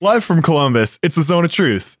Live from Columbus, it's the Zone of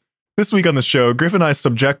Truth. This week on the show, Griff and I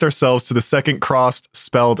subject ourselves to the second crossed,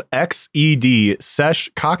 spelled XED, Sesh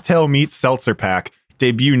Cocktail Meets Seltzer Pack,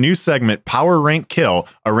 debut new segment Power Rank Kill,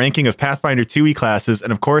 a ranking of Pathfinder 2e classes,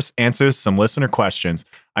 and of course, answers some listener questions.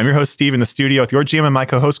 I'm your host, Steve, in the studio with your GM and my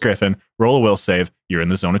co-host, Griffin. Roll a will save. You're in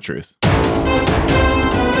the Zone of Truth.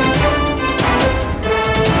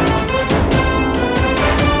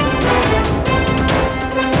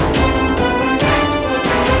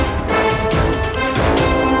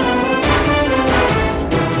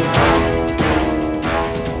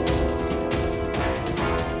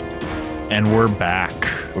 And we're back.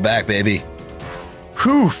 We're back, baby.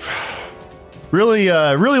 Whew. Really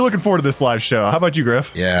looking forward to this live show. How about you,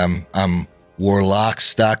 Griff? Yeah, I'm Warlock,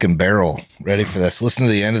 stock, and barrel. Ready for this. Listen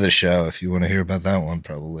to the end of the show if you want to hear about that one,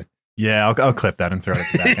 probably. Yeah, I'll clip that and throw it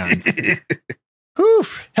at the back end. Whew.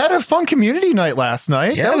 Had a fun community night last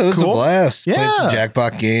night. Yeah, that was cool. A blast. Yeah. Played some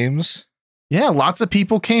Jackbox games. Yeah, lots of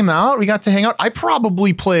people came out. We got to hang out. I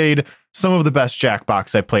probably played some of the best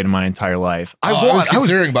Jackbox I've played in my entire life. I was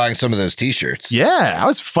considering buying some of those t-shirts. Yeah, I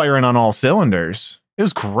was firing on all cylinders. It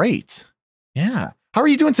was great. Yeah. How are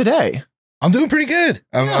you doing today? I'm doing pretty good.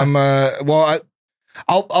 I'll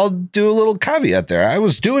do a little caveat there. I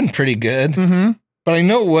was doing pretty good, but I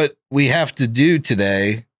know what we have to do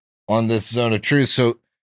today on this Zone of Truth. So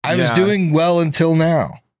I was doing well until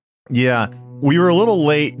now. Yeah. We were a little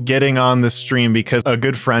late getting on the stream because a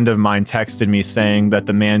good friend of mine texted me saying that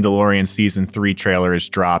the Mandalorian Season 3 trailer is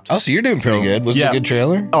dropped. Oh, so you're doing pretty good. Was it a good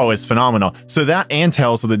trailer? Oh, it's phenomenal. So that and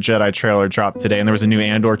Tales of the Jedi trailer dropped today, and there was a new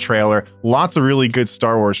Andor trailer. Lots of really good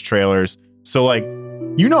Star Wars trailers. So, like,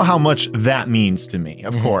 you know how much that means to me,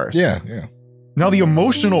 of course. Yeah. Now, the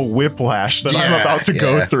emotional whiplash that I'm about to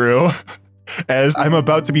go through as I'm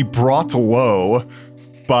about to be brought low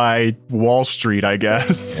by Wall Street, I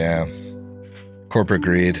guess. Yeah. Corporate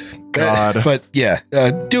greed. God. But yeah,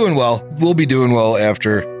 doing well. We'll be doing well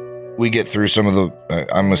after we get through some of the,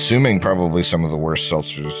 I'm assuming probably some of the worst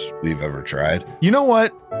seltzers we've ever tried. You know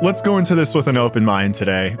what? Let's go into this with an open mind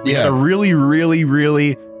today. We had a really, really,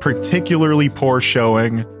 really particularly poor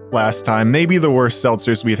showing last time. Maybe the worst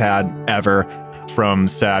seltzers we've had ever from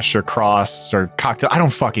Sesh or Cross or Cocktail. I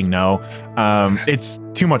don't fucking know. It's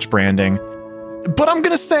too much branding. But I'm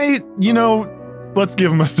going to say, let's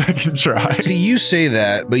give them a second try. See, you say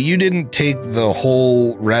that, but you didn't take the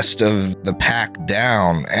whole rest of the pack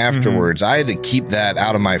down afterwards. I had to keep that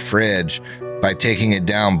out of my fridge by taking it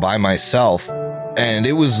down by myself, and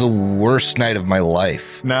it was the worst night of my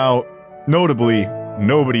life. Now, notably,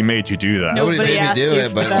 nobody made you do that. Nobody made me do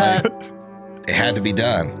it, but it had to be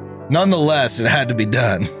done. Nonetheless, it had to be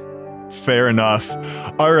done. Fair enough.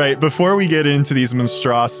 All right, before we get into these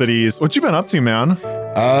monstrosities, what you been up to, man?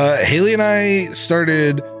 Haley and I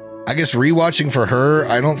started, I guess, rewatching for her.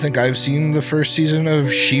 I don't think I've seen the first season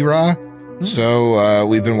of She-Ra. So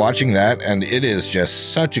we've been watching that, and it is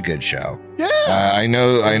just such a good show. Yeah. I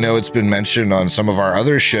know it's been mentioned on some of our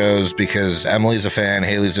other shows because Emily's a fan,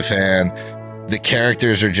 Haley's a fan. The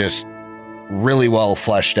characters are just really well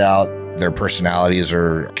fleshed out. Their personalities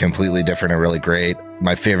are completely different and really great.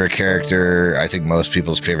 My favorite character, I think most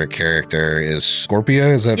people's favorite character is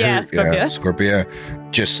Scorpia. Is that her? Scorpia. Yeah,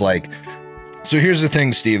 Scorpia. Just like, so here's the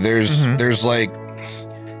thing, Steve. There's like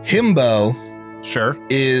Himbo. Sure.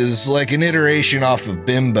 Is like an iteration off of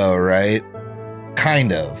Bimbo, right?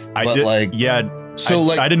 Kind of. I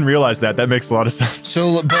didn't realize that. That makes a lot of sense.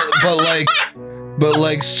 So, but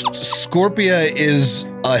Scorpia is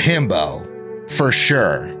a Himbo for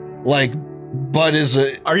sure. Like, but is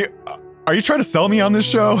a. Are you trying to sell me on this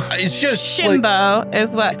show? It's just Shimbo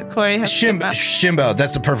is what Corey has Shimbo,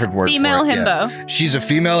 that's the perfect word female for it. himbo. Yeah. She's a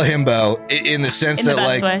female himbo in the sense that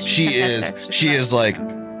like she is like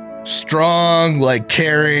strong, like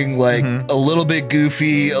caring, like a little bit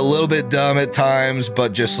goofy, a little bit dumb at times,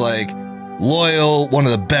 but just like loyal, one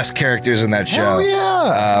of the best characters in that show. Hell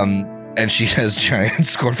yeah. And she has giant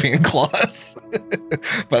scorpion claws.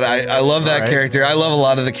 But I love that character. I love a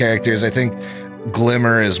lot of the characters. I think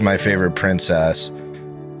Glimmer is my favorite princess.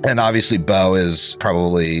 And obviously Bo is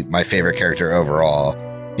probably my favorite character overall.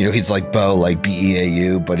 He's like Bo, like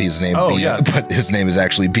Beau, but his name but his name is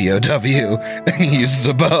actually BOW, and he uses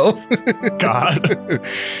a bow. God.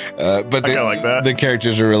 But I like that. The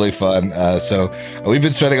characters are really fun. So we've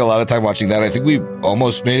been spending a lot of time watching that. I think we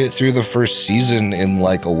almost made it through the first season in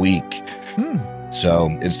like a week. So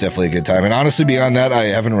it's definitely a good time. And honestly, beyond that, I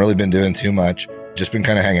haven't really been doing too much. Just been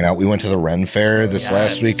kind of hanging out. We went to the Ren Fair this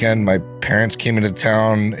last weekend. My parents came into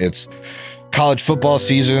town. It's college football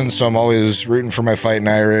season, so I'm always rooting for my Fighting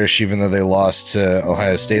Irish, even though they lost to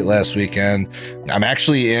Ohio State last weekend. I'm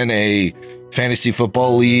actually in a fantasy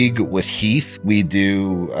football league with Heath. We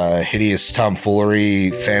do Hideous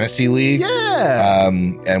Tomfoolery Fantasy League. Yeah.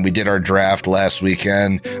 And we did our draft last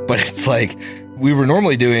weekend, but it's like we were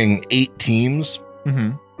normally doing 8 teams,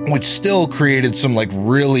 which still created some like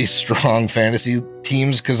really strong fantasy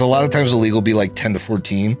teams because a lot of times the league will be like 10 to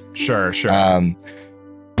 14. Sure.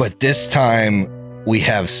 But this time we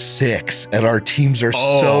have 6 and our teams are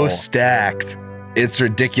so stacked. It's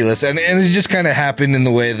ridiculous. And it just kind of happened in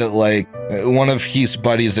the way that like one of Heath's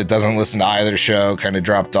buddies that doesn't listen to either show kind of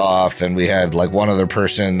dropped off. And we had like one other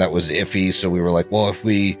person that was iffy. So we were like, well, if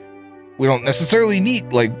we don't necessarily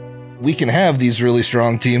need, like, we can have these really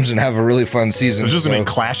strong teams and have a really fun season. It's just going to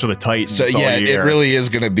be Clash of the Titans. So yeah, it really is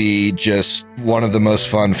going to be just one of the most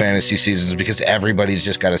fun fantasy seasons because everybody's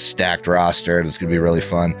just got a stacked roster and it's going to be really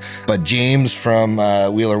fun. But James from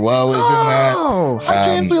Wheeler Woe is in that. Oh, hi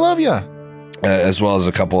James, we love you. As well as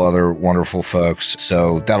a couple other wonderful folks.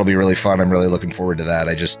 So that'll be really fun. I'm really looking forward to that.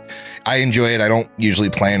 I enjoy it. I don't usually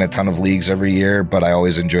play in a ton of leagues every year, but I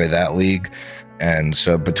always enjoy that league. And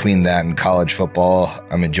so between that and college football,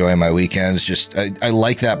 I'm enjoying my weekends. I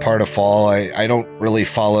like that part of fall. I don't really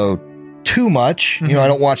follow too much. You know, I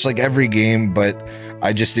don't watch like every game, but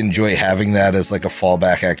I just enjoy having that as like a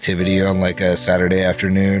fallback activity on like a Saturday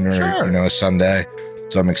afternoon or, a Sunday.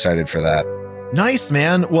 So I'm excited for that. Nice,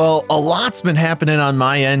 man. Well, a lot's been happening on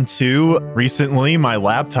my end too. Recently, my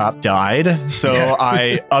laptop died, so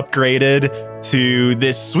I upgraded to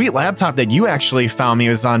this sweet laptop that you actually found me.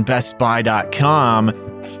 It was on bestbuy.com,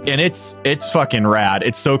 and it's fucking rad.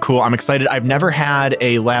 It's so cool. I'm excited. I've never had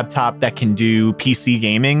a laptop that can do PC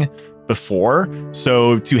gaming before,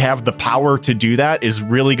 so to have the power to do that is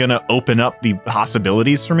really going to open up the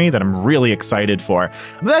possibilities for me that I'm really excited for.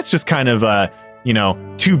 That's just kind of a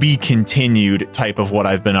to be continued type of what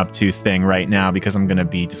I've been up to thing right now, because I'm going to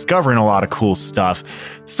be discovering a lot of cool stuff.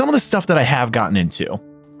 Some of the stuff that I have gotten into.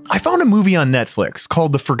 I found a movie on Netflix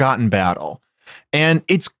called The Forgotten Battle, and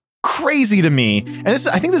it's crazy to me. And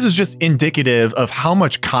I think this is just indicative of how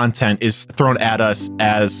much content is thrown at us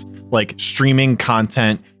as like streaming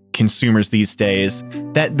content consumers these days,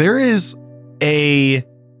 that there is a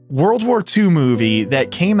World War II movie that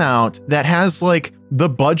came out that has like the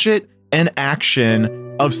budget and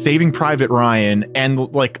action of Saving Private Ryan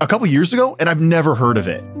and like a couple years ago, and I've never heard of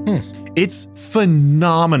it. It's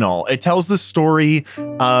phenomenal. It tells the story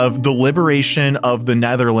of the liberation of the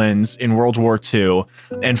Netherlands in World War II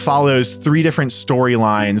and follows 3 different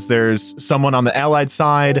storylines. There's someone on the Allied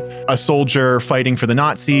side, a soldier fighting for the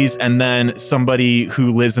Nazis, and then somebody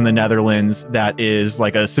who lives in the Netherlands that is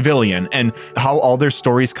like a civilian, and how all their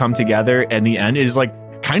stories come together in the end is like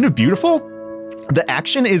kind of beautiful. The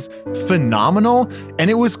action is phenomenal, and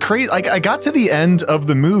it was crazy. Like, I got to the end of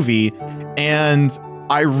the movie and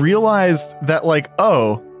I realized that like,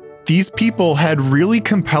 oh, these people had really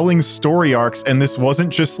compelling story arcs, and this wasn't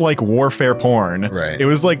just like warfare porn. Right. It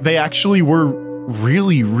was like they actually were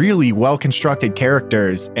really, really well constructed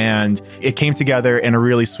characters, and it came together in a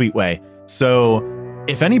really sweet way. So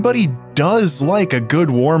if anybody does like a good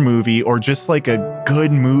war movie or just like a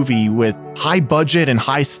good movie with high budget and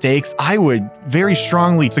high stakes, I would very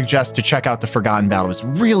strongly suggest to check out The Forgotten Battle. It's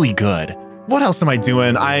really good. What else am I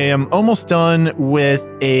doing? I am almost done with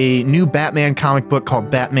a new Batman comic book called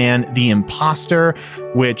Batman the Imposter,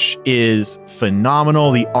 which is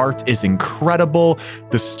phenomenal. The art is incredible.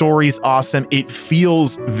 The story's awesome. It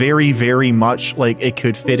feels very, very much like it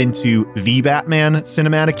could fit into the Batman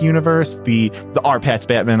cinematic universe, the R. Pat's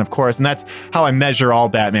Batman, of course. And that's how I measure all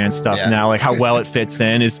Batman stuff now, like how well it fits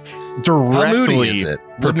in is directly how moody is it?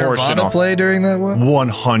 Would Nirvana play during that one?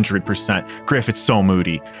 100%. Griff, it's so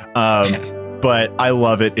moody. But I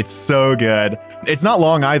love it. It's so good. It's not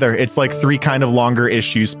long either. It's like 3 kind of longer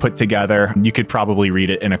issues put together. You could probably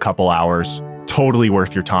read it in a couple hours. Totally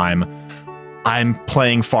worth your time. I'm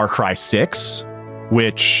playing Far Cry 6,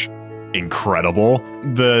 which incredible.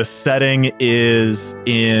 The setting is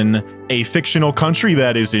in a fictional country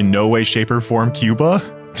that is in no way, shape, or form Cuba.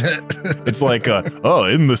 It's like,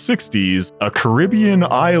 in the 60s, a Caribbean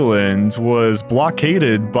island was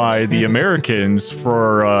blockaded by the Americans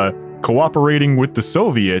for cooperating with the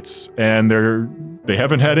Soviets, and they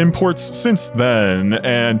haven't had imports since then.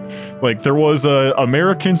 And like there was a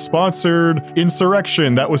American sponsored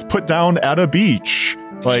insurrection that was put down at a beach.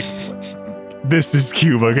 Like, this is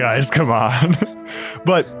Cuba, guys, come on.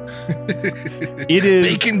 But it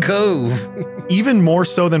is Bacon Cove. Even more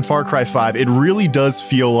so than Far Cry 5. It really does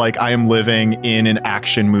feel like I am living in an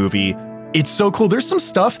action movie. It's so cool. There's some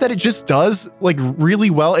stuff that it just does like really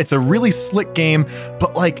well. It's a really slick game,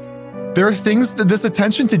 but like there are things that this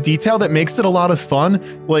attention to detail that makes it a lot of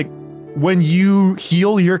fun. Like when you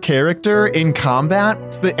heal your character in combat,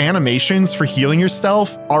 the animations for healing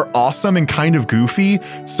yourself are awesome and kind of goofy.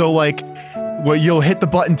 So like, well, you'll hit the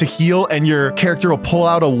button to heal and your character will pull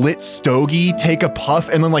out a lit stogie, take a puff,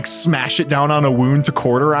 and then like smash it down on a wound to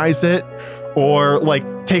cauterize it. Or like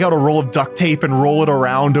take out a roll of duct tape and roll it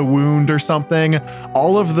around a wound or something.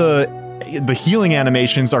 All of the healing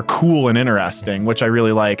animations are cool and interesting, which I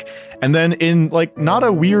really like. And then in like not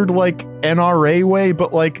a weird like NRA way,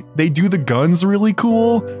 but like they do the guns really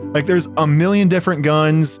cool. Like there's a million different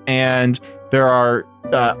guns and there are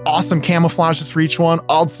awesome camouflages for each one,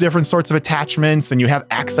 all different sorts of attachments, and you have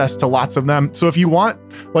access to lots of them. So if you want,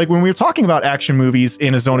 like when we were talking about action movies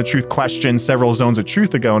in a Zone of Truth question several Zones of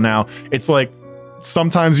Truth ago now, it's like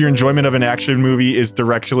sometimes your enjoyment of an action movie is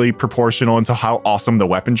directly proportional into how awesome the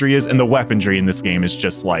weaponry is, and the weaponry in this game is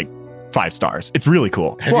just like 5 stars. It's really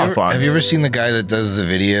cool. It's a lot of fun. Have you ever seen the guy that does the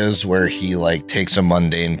videos where he like takes a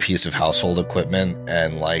mundane piece of household equipment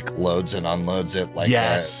and like loads and unloads it like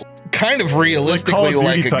yes. Kind of realistically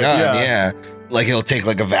like a gun, yeah. Like he'll take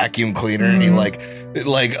like a vacuum cleaner and he like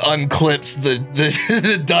unclips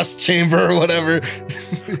the dust chamber or whatever.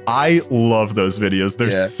 I love those videos.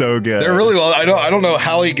 They're so good. They're really well. I don't know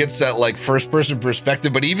how he gets that like first person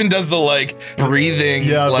perspective, but he even does the like breathing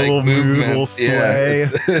like the movement. Sway.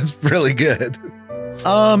 It's really good.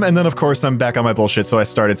 And then of course I'm back on my bullshit, so I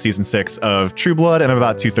started season 6 of True Blood and I'm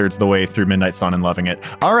about 2/3 of the way through Midnight Sun and loving it.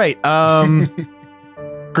 All right.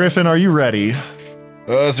 Griffin, are you ready?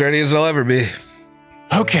 As ready as I'll ever be.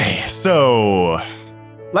 Okay, so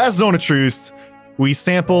last Zone of Truth, we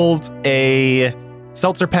sampled a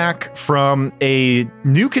seltzer pack from a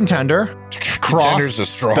new contender. Contender's a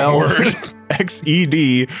strong word.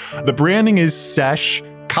 XED. The branding is Sesh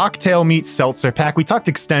Cocktail Meets Seltzer Pack. We talked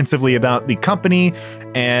extensively about the company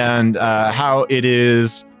and how it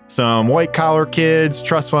is some white collar kids,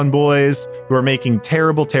 trust fund boys who are making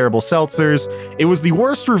terrible, terrible seltzers. It was the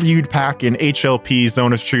worst reviewed pack in HLP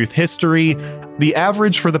Zone of Truth history. The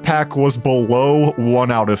average for the pack was below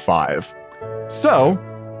 1 out of 5. So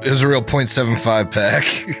it was a real 0.75 pack.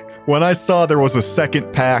 When I saw there was a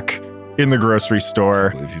second pack in the grocery store,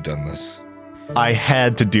 I believe you've done this. I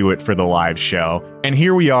had to do it for the live show. And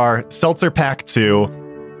here we are, Seltzer Pack 2.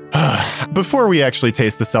 Before we actually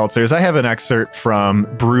taste the seltzers, I have an excerpt from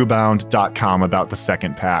brewbound.com about the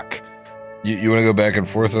second pack. You want to go back and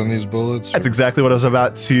forth on these bullets? That's exactly what I was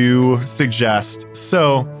about to suggest.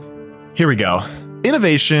 So here we go.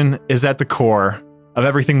 Innovation is at the core of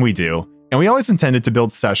everything we do, and we always intended to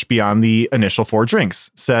build Sesh beyond the initial 4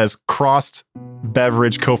 drinks, says Crossed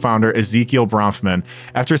Beverage co-founder Ezekiel Bronfman.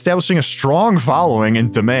 After establishing a strong following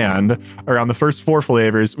and demand around the first 4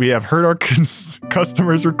 flavors, we have heard our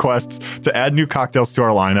customers' requests to add new cocktails to our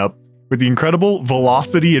lineup. With the incredible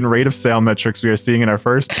velocity and rate of sale metrics we are seeing in our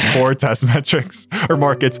first 4 test metrics or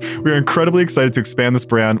markets, we are incredibly excited to expand this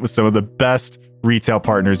brand with some of the best retail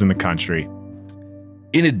partners in the country.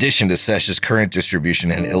 In addition to Sesh's current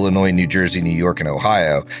distribution in Illinois, New Jersey, New York, and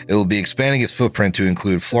Ohio, it will be expanding its footprint to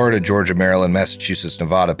include Florida, Georgia, Maryland, Massachusetts,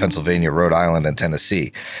 Nevada, Pennsylvania, Rhode Island, and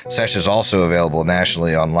Tennessee. Sesh is also available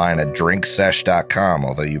nationally online at drinksesh.com,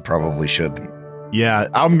 although you probably shouldn't. Yeah,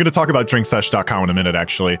 I'm going to talk about drinksesh.com in a minute,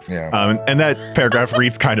 actually. Yeah. And that paragraph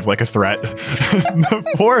reads kind of like a threat.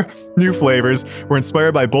 The 4 new flavors were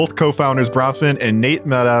inspired by both co-founders Bronfman and Nate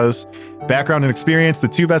Meadows' background and experience. The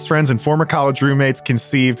 2 best friends and former college roommates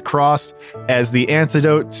conceived Crossed as the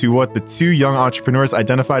antidote to what the 2 young entrepreneurs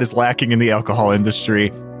identified as lacking in the alcohol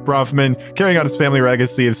industry. Bronfman, carrying on his family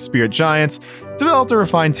legacy of spirit giants, developed a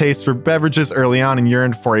refined taste for beverages early on and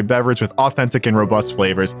yearned for a beverage with authentic and robust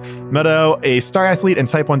flavors. Meadow, a star athlete and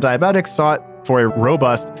type 1 diabetic, sought for a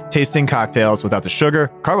robust tasting cocktails without the sugar,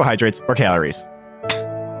 carbohydrates, or calories.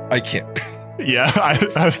 I can't. Yeah,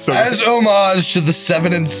 I'm so as homage to the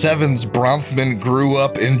 7 and 7s Bronfman grew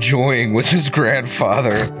up enjoying with his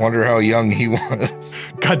grandfather. Wonder how young he was.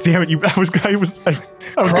 God damn it! I was going to do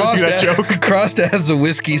that joke. Crossed as a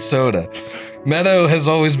whiskey soda. Meadow has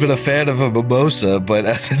always been a fan of a mimosa, but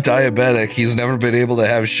as a diabetic, he's never been able to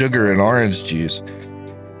have sugar in orange juice.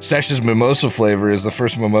 Sesh's mimosa flavor is the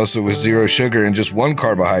first mimosa with 0 sugar and just 1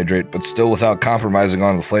 carbohydrate, but still without compromising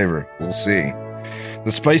on the flavor. We'll see.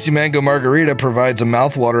 The spicy mango margarita provides a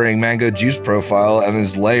mouth-watering mango juice profile and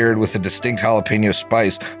is layered with a distinct jalapeno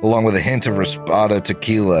spice, along with a hint of Raspada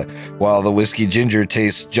tequila, while the whiskey ginger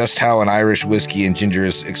tastes just how an Irish whiskey and ginger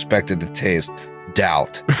is expected to taste.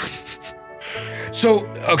 Doubt. So,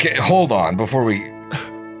 okay, hold on before we...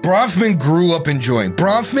 Bronfman grew up enjoying.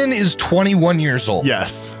 Bronfman is 21 years old.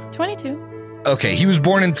 Yes. 22. Okay, he was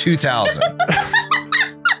born in 2000.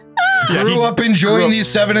 grew up enjoying these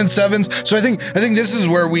 7 and 7s. So I think this is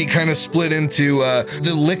where we kind of split into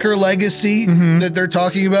the liquor legacy that they're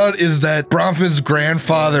talking about is that Bronfman's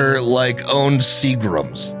grandfather like owned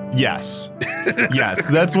Seagram's. Yes. Yes,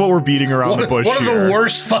 that's what we're beating around the bush. One of the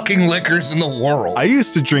worst fucking liquors in the world. I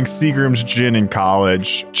used to drink Seagram's gin in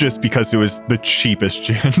college just because it was the cheapest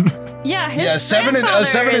gin. Yeah, 7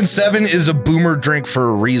 and 7 is a boomer drink for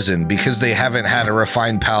a reason because they haven't had a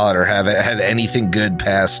refined palate or haven't had anything good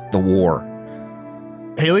past the war.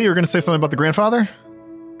 Haley, you were going to say something about the grandfather?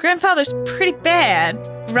 Grandfather's pretty bad,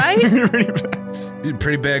 right?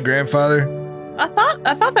 Pretty bad grandfather. I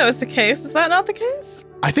thought that was the case. Is that not the case?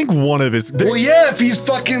 I think one of his... Well, yeah, if he's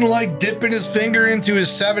fucking like dipping his finger into his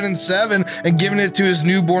 7 and 7 and giving it to his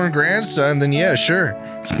newborn grandson, then yeah, sure.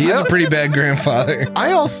 He is a pretty bad grandfather.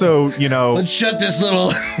 I also, let's shut this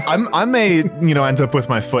little... I may, end up with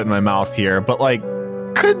my foot in my mouth here, but like,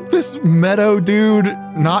 could this Meadow dude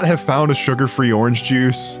not have found a sugar-free orange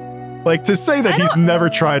juice? Like, to say that he's never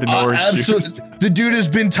tried an orange juice. The dude has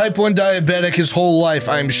been type 1 diabetic his whole life.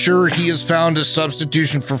 I'm sure he has found a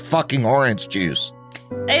substitution for fucking orange juice.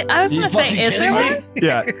 I was going to say, is there one?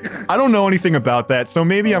 Yeah, I don't know anything about that, so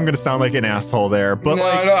maybe I'm going to sound like an asshole there, but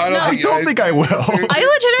I don't think I will.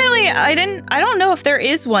 I don't know if there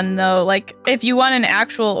is one, though, like, if you want an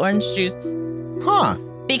actual orange juice. Huh.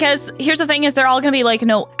 Because here's the thing is they're all going to be like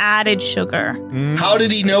no added sugar. How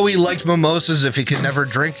did he know he liked mimosas if he could never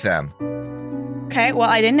drink them? Okay, well,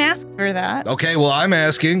 I didn't ask for that. Okay, well, I'm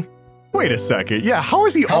asking. Wait a second. Yeah, how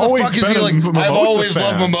is he always been a mimosa I've always fan?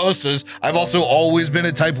 loved mimosas. I've also always been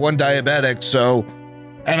a type 1 diabetic, so...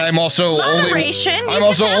 And I'm also only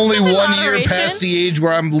 1 year past the age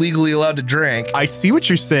where I'm legally allowed to drink. I see what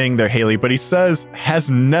you're saying there, Haley, but he says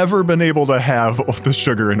has never been able to have the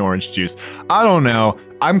sugar in orange juice. I don't know.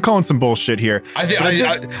 I'm calling some bullshit here. I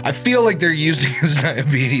feel like they're using his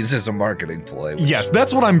diabetes as a marketing ploy. Yes,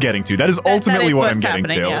 that's what I'm getting to. That is ultimately what I'm getting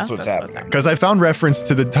to. Yeah, that's what's happening. Because I found reference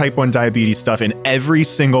to the type 1 diabetes stuff in every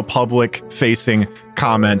single public-facing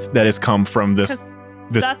comment that has come from this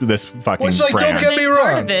fucking Which, like, brand. don't get me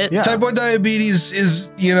wrong. Yeah. Type 1 diabetes is,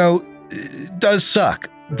 does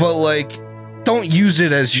suck. But, like, don't use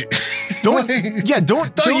it as you... Don't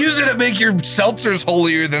use it to make your seltzers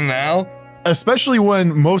holier than thou. Especially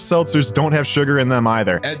when most seltzers don't have sugar in them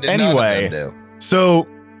either. And anyway, none of them do. So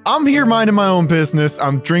I'm here minding my own business.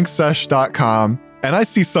 I'm drinksesh.com, and I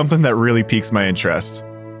see something that really piques my interest.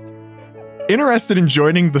 Interested in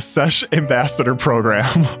joining the Sesh Ambassador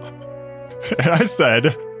program? And I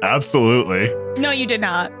said, absolutely. No, you did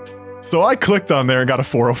not. So I clicked on there and got a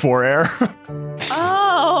 404 error.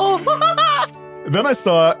 Oh. Then I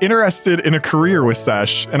saw interested in a career with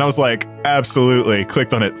Sesh, and I was like, absolutely.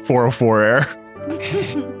 Clicked on it, 404 error.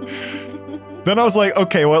 Then I was like,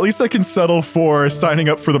 okay, well, at least I can settle for signing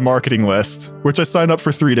up for the marketing list, which I signed up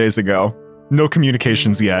for 3 days ago. No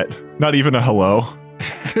communications yet. Not even a hello.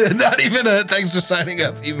 Not even a thanks for signing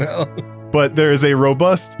up email. But there is a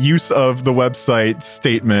robust use of the website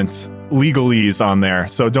statement, legalese on there.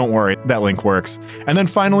 So don't worry, that link works. And then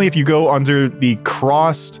finally, if you go under the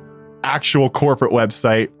crossed actual corporate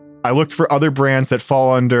website, I looked for other brands that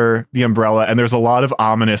fall under the umbrella, and there's a lot of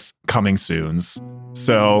ominous coming soons.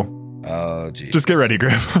 So just get ready,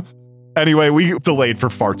 Griff. Anyway, we delayed for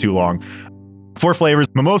far too long. 4 flavors: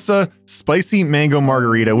 mimosa, spicy mango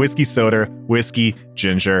margarita, whiskey soda, whiskey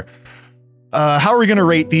ginger. How are we going to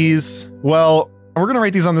rate these? Well, we're going to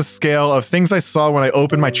rate these on the scale of things I saw when I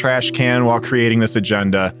opened my trash can while creating this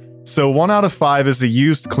agenda. So 1 out of 5 is a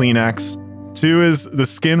used Kleenex. 2 is the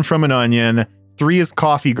skin from an onion. 3 is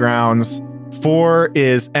coffee grounds. 4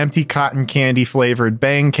 is empty cotton candy flavored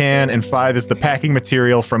Bang can. And 5 is the packing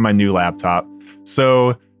material from my new laptop.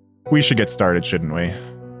 So we should get started, shouldn't we?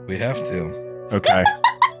 We have to. Okay.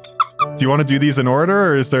 Do you want to do these in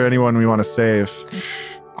order, or is there anyone we want to save?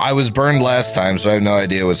 I was burned last time, so I have no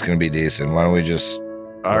idea what's going to be decent. Why don't we just...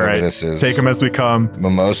 All right, this is. Take them as we come.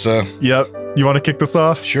 Mimosa. Yep. You want to kick this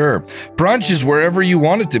off? Sure. Brunch is wherever you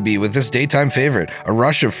want it to be with this daytime favorite. A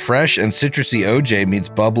rush of fresh and citrusy OJ meets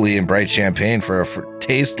bubbly and bright champagne for a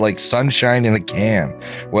taste like sunshine in a can.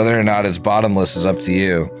 Whether or not it's bottomless is up to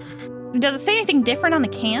you. Does it say anything different on the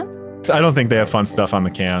can? I don't think they have fun stuff on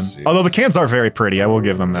the can. Although the cans are very pretty. I will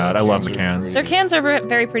give them that. I love the cans. Their cans are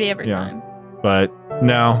very pretty every time. But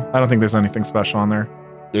no, I don't think there's anything special on there.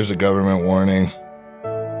 There's a government warning.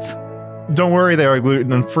 Don't worry, they are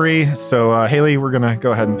gluten-free. So, Haley, we're going to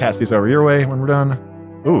go ahead and pass these over your way when we're done.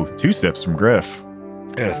 Ooh, 2 sips from Griff.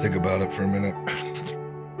 I gotta think about it for a minute.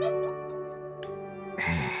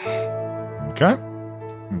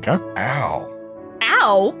 Okay. Ow.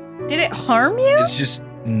 Ow! Did it harm you? It's just,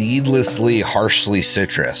 needlessly harshly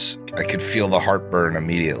citrus. I could feel the heartburn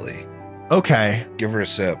immediately. Okay. Give her a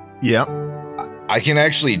sip. Yeah. I can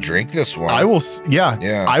actually drink this one. I will. Yeah.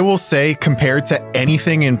 Yeah. I will say, compared to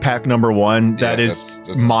anything in pack number 1, that Yeah, is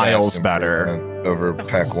that's miles vast better. improvement over It's a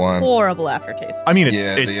pack 1. Horrible aftertaste. I mean, it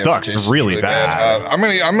the sucks aftertaste is really bad. I'm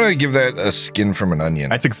gonna give that a skin from an onion.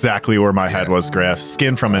 That's exactly where my head was, Griff.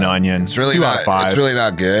 Skin from an onion. It's really 2 not. out of 5. It's really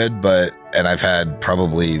not good, and I've had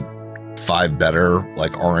probably 5 better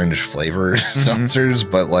like orange flavored seltzers,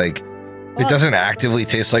 but like it doesn't actively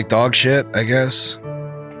taste like dog shit, I guess.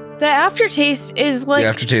 The aftertaste is like The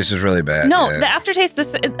aftertaste is really bad. no, yeah. the aftertaste.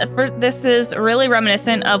 This is really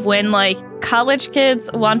reminiscent of when like college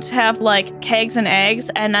kids want to have like kegs and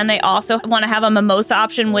eggs, and then they also want to have a mimosa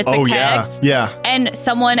option with the Oh yeah, kegs. yeah. And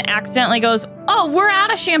someone accidentally goes, "Oh, we're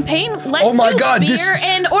out of champagne. Let's Oh my do God, beer this is-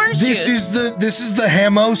 and orange This juice." is the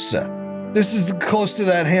Hamosa. This is close to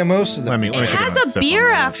that Hamosa. Let me It take has another a sip beer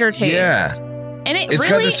on that. aftertaste. Yeah, And it it's really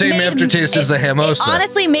got the same made- aftertaste as the Hamosa. It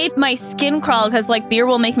honestly made my skin crawl because like beer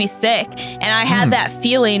will make me sick, and I had that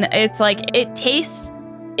feeling. It's like it tastes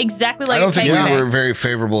exactly like. I don't a think keg we and were egg. very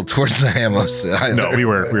favorable towards the Hamosa either. No, we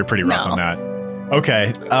were pretty rough No. on that.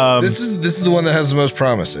 Okay. This is the one that has the most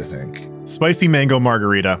promise, I think. Spicy mango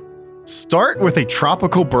margarita. Start with a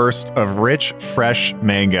tropical burst of rich, fresh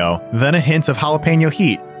mango, then a hint of jalapeno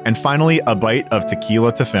heat, and finally a bite of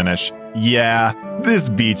tequila to finish. Yeah, this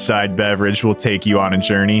beachside beverage will take you on a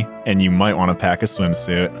journey, and you might want to pack a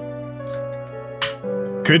swimsuit.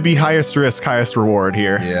 Could be highest risk, highest reward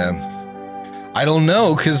here. Yeah, I don't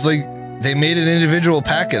know because like they made an individual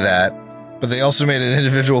pack of that, but they also made an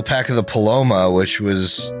individual pack of the Paloma, which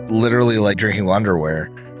was literally like drinking underwear.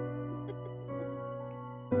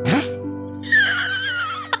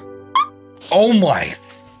 Oh my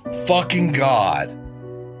fucking god!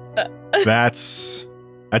 That's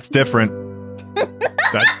different.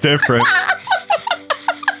 That's different.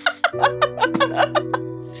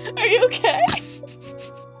 Are you okay?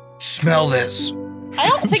 Smell this! I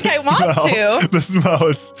don't think I want to. The smell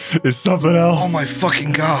is something else. Oh my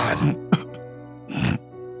fucking god!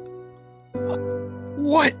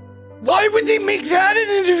 What? Why would they make that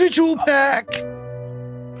an individual pack?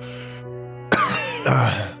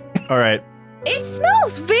 All right. It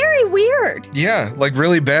smells very weird. Yeah, like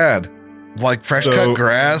really bad. Like fresh So- cut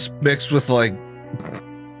grass mixed with like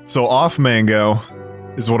So off mango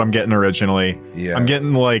is what I'm getting originally. yeah. I'm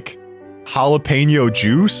getting like jalapeno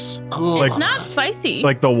juice, like It's not spicy.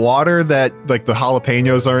 like the water that like the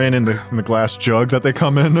jalapenos are in the glass jug that they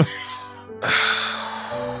come in.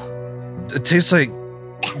 It tastes like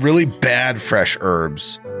really bad fresh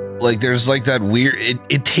herbs. Like there's like that weird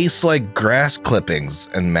it tastes like grass clippings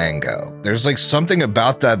and mango. There's like something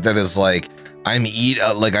about that is like I'm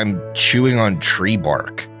chewing on tree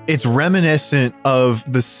bark. It's reminiscent of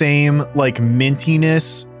the same like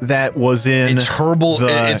mintiness that was in It's herbal.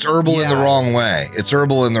 It's herbal in the yeah. wrong way. It's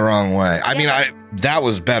herbal in the wrong way. I mean, Yeah. that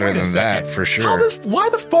was better Wait a than that second. for sure. Why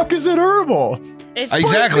the fuck is it herbal? It's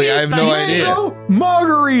Exactly, spicy, I have no spicy. idea. Mango,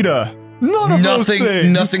 margarita. None of those things.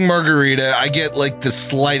 Nothing margarita. I get like the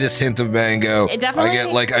slightest hint of mango. It definitely- I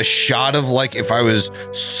get like a shot of like if I was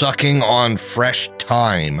sucking on fresh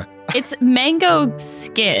thyme. It's mango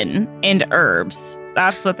skin and herbs.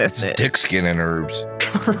 That's what this is. Dick skin and herbs.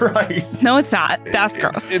 Christ. No, it's not. That's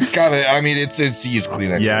gross. It's gotta. I mean, it's used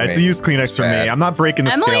Kleenex. Yeah, for it's me. a used Kleenex for bad. me. I'm not breaking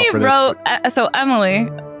the Emily scale for this. wrote. So Emily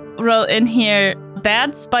wrote in here.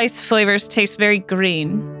 Bad spice flavors taste very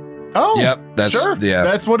green. Oh, Yep. That's sure. yeah.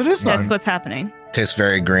 That's what it is. That's Then. what's happening. Tastes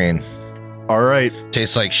very green. All right.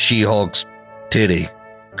 Tastes like She-Hulk's titty.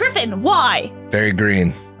 Griffin, why? Very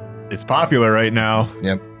green. It's popular right now.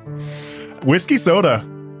 Yep. Whiskey soda.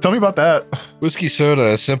 Tell me about that. Whiskey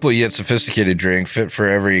soda, a simple yet sophisticated drink fit for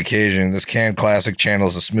every occasion. This canned classic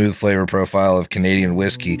channels a smooth flavor profile of Canadian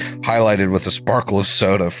whiskey, highlighted with a sparkle of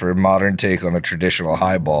soda for a modern take on a traditional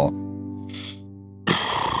highball.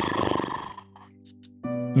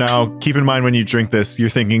 Now, keep in mind when you drink this, you're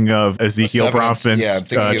thinking of Ezekiel Seven- Bronfman's yeah, I'm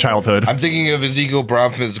thinking of- childhood. I'm thinking of Ezekiel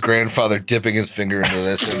Bronfman's grandfather dipping his finger into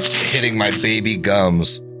this and hitting my baby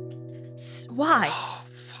gums. Why? Oh,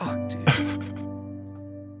 fuck, dude.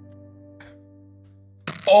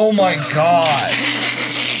 Oh my god.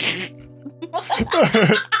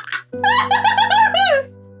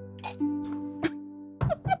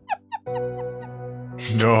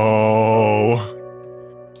 No.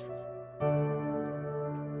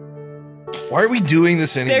 Why are we doing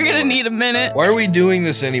this anymore? They're gonna need a minute. Why are we doing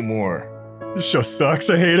this anymore? This show sucks.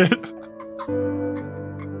 I hate it.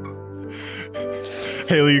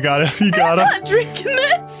 Haley, you got it. You got I'm it. not drinking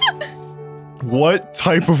this. What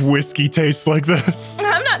type of whiskey tastes like this?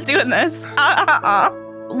 I'm not doing this.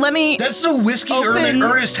 let me. That's the whiskey Open-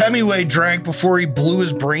 Ernest Hemingway drank before he blew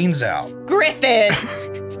his brains out. Griffin.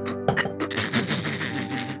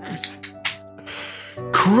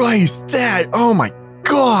 Christ, that, oh my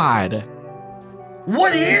God.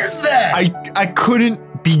 What is that? I couldn't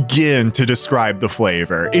begin to describe the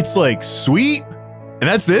flavor. It's like sweet, and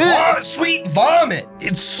that's it. Sweet vomit.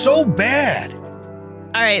 It's so bad.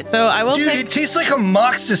 All right, so I will Dude, take it tastes like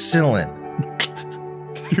amoxicillin.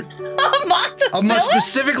 amoxicillin.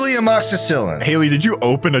 Specifically amoxicillin. Haley, did you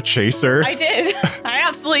open a chaser? I did. I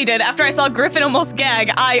absolutely did. After I saw Griffin almost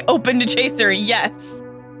gag, I opened a chaser. Yes.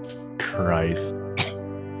 Christ.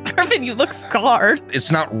 Griffin, you look scarred.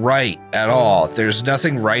 It's not right at all. There's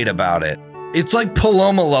nothing right about it. It's like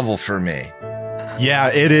Paloma level for me. Yeah,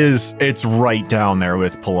 it is. It's right down there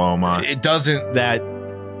with Paloma. It doesn't. That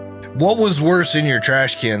What was worse in your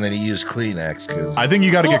trash can than you used Kleenex? Because I think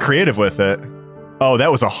you got to get creative with it. Oh,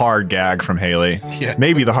 that was a hard gag from Haley. yeah,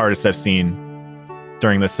 Maybe the hardest I've seen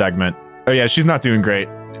during this segment. Oh yeah, she's not doing great.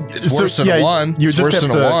 it's So, worse than yeah, a one. you It's just worse have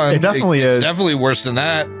than to- a one. it definitely is. It's definitely worse than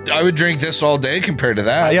that. I would drink this all day compared to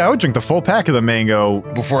that. Yeah, I would drink the full pack of the mango.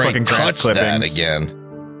 Before I fucking grass touch that clippings.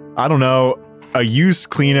 again. I don't know. A used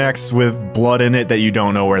Kleenex with blood in it that you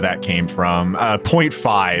don't know where that came from.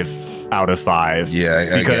 0.5 out of 5. Yeah,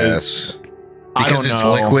 I Because guess. I Because don't it's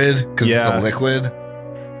know. liquid. Because Yeah. it's a liquid.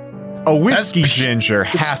 A whiskey That's- ginger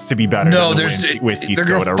has to be better No, than there's a whiskey they're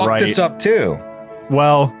soda, gonna fuck right? this up too.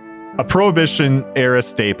 Well, a Prohibition era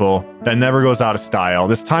staple that never goes out of style.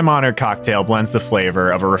 This time-honored cocktail blends the flavor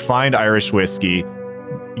of a refined Irish whiskey,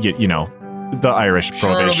 you know, the Irish Sure,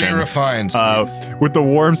 it'll be Prohibition, refined. Steve. with the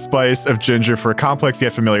warm spice of ginger for a complex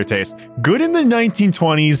yet familiar taste. Good in the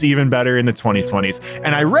 1920s, even better in the 2020s.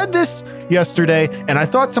 And I read this yesterday, and I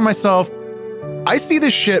thought to myself, I see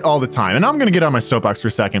this shit all the time, and I'm gonna get on my soapbox for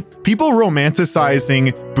a second. People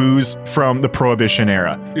romanticizing booze from the Prohibition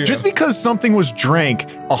era. Yeah. Just because something was drank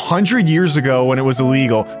 100 years ago when it was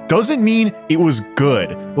illegal doesn't mean it was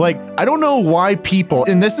good. Like, I don't know why people,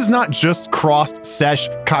 and this is not just crossed sesh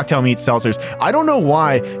cocktail meat seltzers. I don't know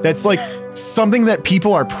why that's like something that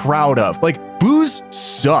people are proud of. Like, booze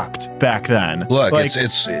sucked back then. Look, like,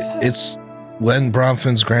 it's when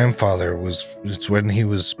Bronfman's grandfather was. It's when he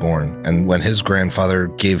was born, and when his grandfather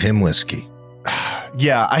gave him whiskey.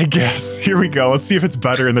 yeah, I guess. Here we go. Let's see if it's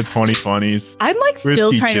better in the 2020s. I'm like still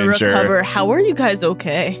Whiskey trying to ginger. recover. How are you guys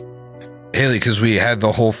okay? Haley, because we had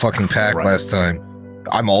the whole fucking pack Right. last time.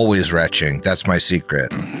 I'm always retching. That's my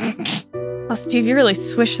secret. Oh, Steve, you really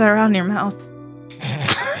swish that around in your mouth.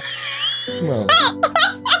 No.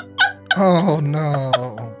 Oh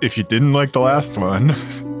no. If you didn't like the last one,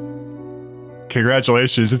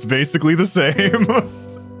 congratulations. It's basically the same.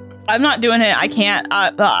 I'm not doing it. I can't.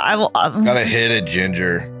 I will. Got a hit of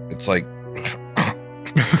ginger. It's like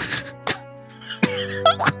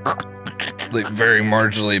like very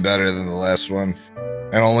marginally better than the last one.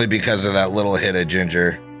 And only because of that little hit of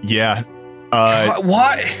ginger. yeah.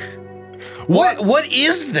 Why? What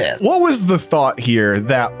is this? What was the thought here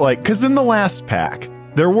that, like, because in the last pack,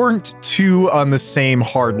 there weren't two on the same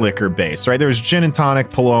hard liquor base, right? There was gin and tonic,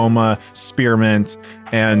 Paloma, spearmint,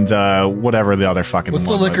 and whatever the other fucking What's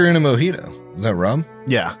the one liquor was. in a mojito? Is that rum?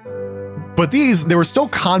 Yeah. But they were so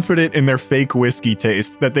confident in their fake whiskey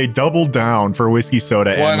taste that they doubled down for whiskey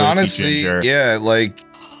soda Well, and and whiskey honestly, ginger. yeah, like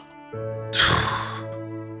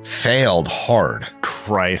failed hard.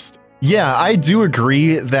 Christ. Yeah, I do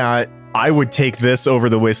agree that I would take this over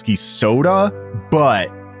the whiskey soda, but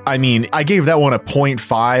I mean, I gave that one a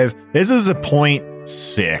 0.5. This is a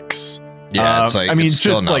 0.6. Yeah, it's like I mean, it's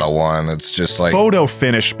still just not like a one. It's just like Photo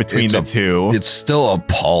finish between it's the a- two. it's still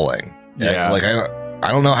appalling. Yeah. Like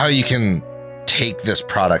I don't know how you can take this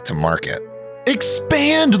product to market.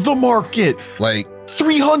 Expand the market Like,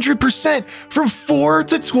 300% from 4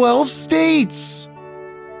 to 12 states.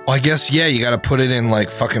 well, I guess yeah, you got to put it in like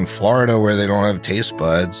fucking Florida where they don't have taste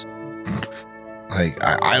buds. Like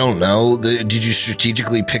I don't know. Did you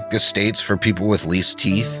strategically pick the states for people with least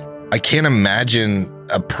teeth? I can't imagine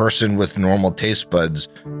a person with normal taste buds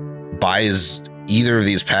buys either of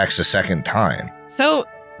these packs a second time. So,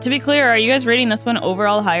 to be clear, are you guys rating this one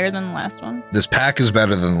overall higher than the last one? This pack is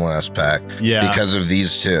better than the last pack Yeah, because of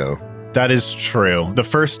these two. that is true. The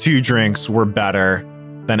first two drinks were better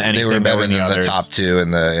than anything They were that better were in than the the others. top two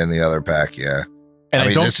in the other pack. Yeah, And I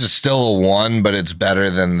mean don't this is still a one, but it's better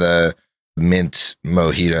than the mint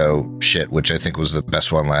mojito shit, which I think was the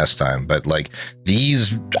best one last time. But like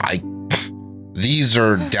these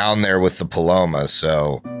are down there with the Paloma.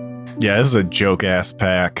 So Yeah, this is a joke ass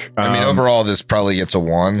pack. I mean, overall, this probably gets a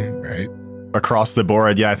one, right? Across the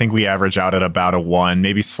board, yeah, I think we average out at about a 1,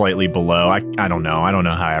 maybe slightly below. I don't know. I don't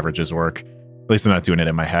know how averages work. least I'm not doing it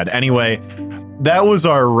in my head. Anyway, that was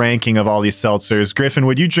our ranking of all these seltzers. Griffin,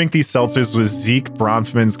 would you drink these seltzers with Zeke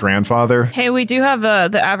Bronfman's grandfather? Hey, we do have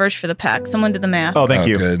the average for the pack. Someone did the math. Oh, thank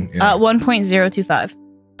you. Good. Yeah. 1.025.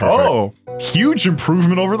 Perfect. Oh, huge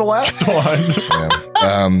improvement over the last one.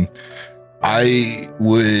 Yeah. I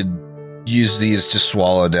would use these to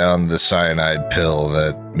swallow down the cyanide pill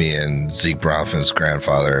that me and Zeke Bronfman's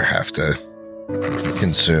grandfather have to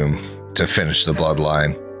consume to finish the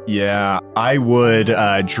bloodline. Yeah, I would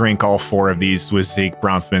drink all 4 of these with Zeke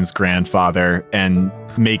Bronfman's grandfather and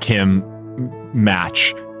make him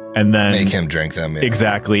match. And then Make him drink them. Yeah.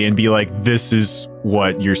 exactly, and be like, this is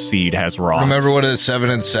what your seed has wrought. Remember what a 7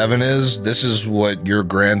 and 7 is? This is what your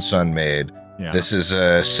grandson made. Yeah. This is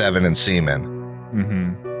a 7 and semen.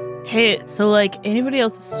 Mm-hmm. Hey, so like anybody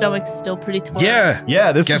else's stomach's still pretty torn? Yeah.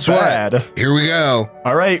 Yeah, this Guess is what? bad. Here we go.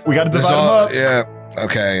 All right, we got to This divide them all. up. Yeah.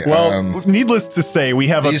 Okay. Well, needless to say, we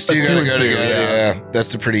have these a two 2 gotta and go 2. together. Yeah. Yeah.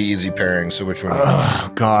 That's a pretty easy pairing. So which one?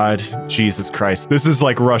 Oh, God. Jesus Christ. This is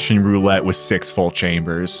like Russian roulette with 6 full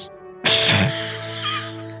chambers.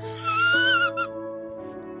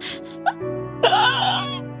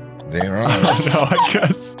 They are I on. don't know, I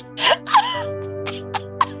guess.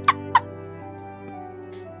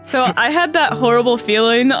 So I had that horrible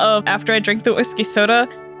feeling of after I drink the whiskey soda,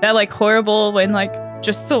 that like horrible when like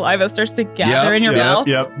just saliva starts to gather Yep, in your mouth.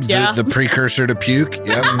 Yep. Yeah. The precursor to puke.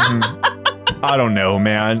 Yep. Mhm. I don't know,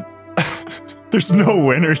 man. There's no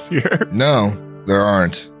winners here. No, there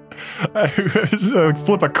aren't.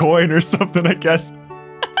 Flip a coin or something, I guess.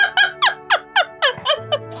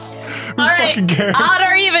 Who All right, fucking cares? Odd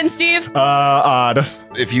or even, Steve? Odd.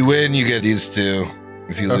 If you win, you get these two.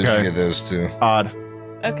 If you lose, Okay. you get those two. Odd.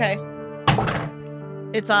 Okay.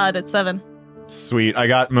 It's odd. It's 7. Sweet. I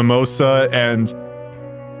got mimosa and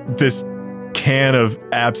this can of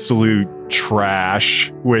absolute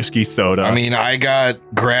trash whiskey soda. I mean, I got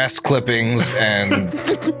grass clippings and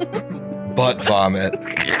butt vomit.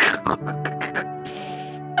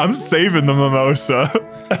 I'm saving the mimosa.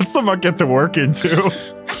 That's something I'll get to work into.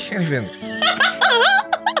 Can't even.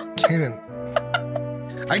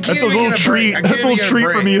 I can't That's a even little get treat. break. I That's a can't little treat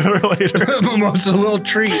for even me get later. a break. Mimosa, a little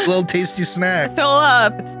treat, a little tasty snack. So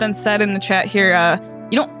it's been said in the chat here,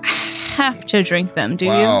 you don't have to drink them, do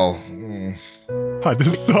Wow. Mm. God,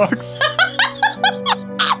 this sucks. you?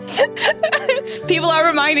 People are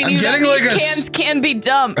reminding I'm you that getting like these a cans can be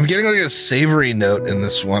dumped. I'm getting like a savory note in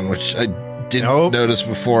this one, which I didn't Nope. notice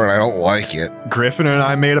before, and I don't like it. Griffin and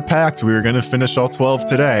I made a pact. We were going to finish all 12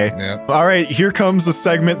 today. Yeah. All right, here comes a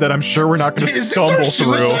segment that I'm sure we're not going to Is this stumble our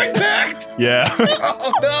through. suicide pact? Yeah,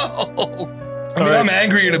 Oh no! I mean, right. I'm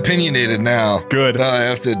angry and opinionated now. good. Now I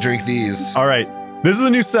have to drink these. All right. This is a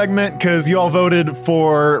new segment because you all voted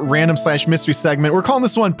for random/mystery segment. We're calling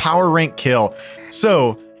this one Power Rank Kill.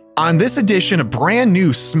 So, on this edition, a brand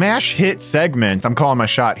new smash hit segment, I'm calling my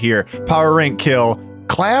shot here, Power Rank Kill.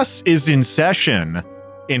 Class is in session.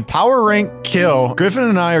 In Power Rank Kill, Griffin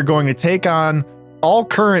and I are going to take on all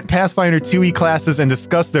current Pathfinder 2e classes and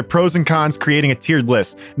discuss their pros and cons, creating a tiered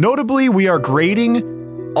list. Notably, we are grading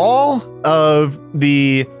all of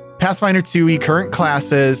the Pathfinder 2e current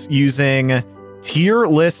classes using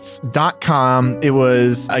tierlists.com. It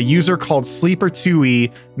was a user called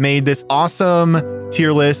Sleeper2e made this awesome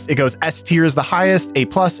tier list. It goes S tier is the highest, A+, A-,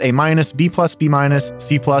 B+, B-,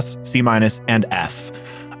 C+, C-, and F.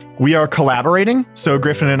 We are collaborating. So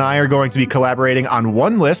Griffin and I are going to be collaborating on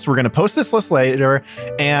one list. We're going to post this list later.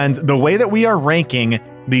 And the way that we are ranking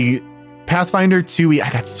the Pathfinder 2e, I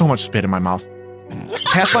got so much spit in my mouth.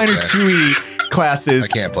 Pathfinder Okay. 2e I classes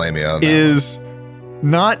can't blame you on that. is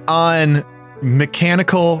not on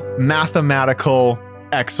mechanical, mathematical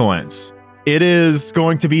excellence. It is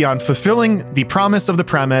going to be on fulfilling the promise of the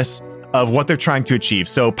premise of what they're trying to achieve.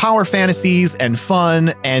 So power fantasies and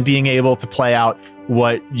fun and being able to play out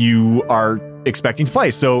what you are expecting to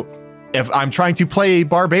play. So if I'm trying to play a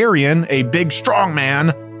barbarian, a big strong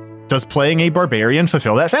man, does playing a barbarian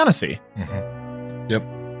fulfill that fantasy? Mhm.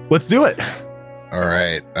 Let's do it. All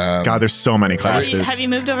right. God, there's so many Have classes. you, have you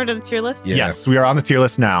moved over to the tier list? Yeah. Yes, we are on the tier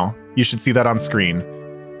list now. You should see that on screen.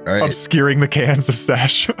 All right. Obscuring the cans of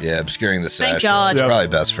Sesh. Yeah, obscuring the Thank sash. God. It's Yep. probably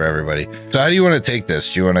best for everybody. So how do you want to take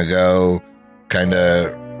this? Do you want to go kind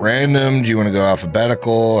of random? Do you want to go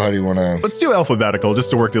alphabetical? How do you want to? Let's do alphabetical just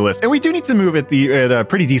to work the list. And we do need to move at a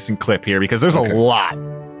pretty decent clip here because there's Okay. a lot.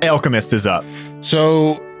 Alchemist is up.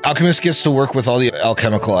 So Alchemist gets to work with all the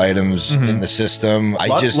alchemical items Mhm. in the system. A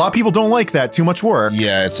lot of people don't like that. Too much work.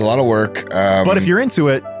 Yeah, it's a lot of work. But if you're into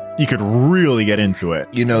it, you could really get into it.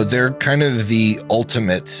 you know, they're kind of the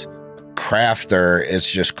ultimate crafter.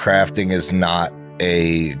 It's just crafting is not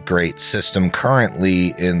a great system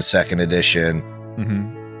currently in second edition.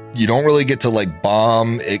 Mm-hmm. You don't really get to like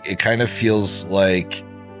bomb. It kind of feels like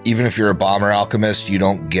even if you're a bomber alchemist, you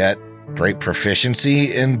don't get great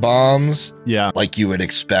proficiency in bombs. Yeah. Like you would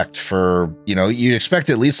expect for, you'd expect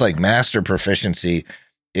at least like master proficiency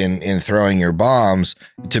in throwing your bombs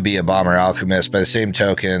to be a bomber alchemist. By the same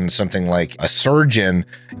token, something like a surgeon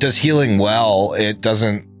does healing well. It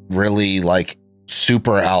doesn't really like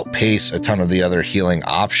super outpace a ton of the other healing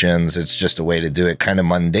options. It's just a way to do it, kind of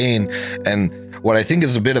mundane. And what I think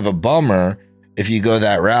is a bit of a bummer if you go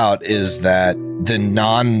that route is that the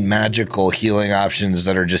non-magical healing options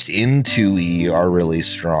that are just in 2E are really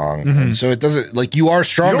strong. Mm-hmm. And so it doesn't, like, you are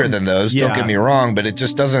stronger than those, don't get me wrong, but it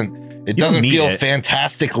just doesn't feel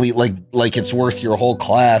fantastically like it's worth your whole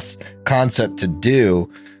class concept to do.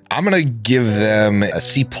 I'm going to give them a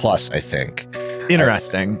C+, I think.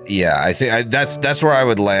 Interesting. I think that's where I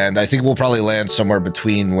would land. I think we'll probably land somewhere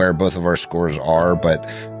between where both of our scores are, but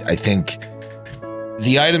I think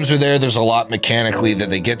the items are there. There's a lot mechanically that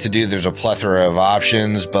they get to do. There's a plethora of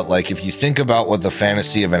options, but like if you think about what the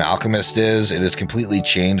fantasy of an alchemist is, it is completely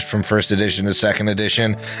changed from first edition to second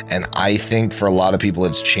edition. And I think for a lot of people,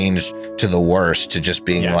 it's changed to the worst, to just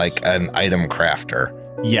being like an item crafter.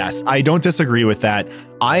 Yes, I don't disagree with that.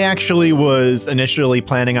 I actually was initially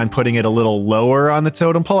planning on putting it a little lower on the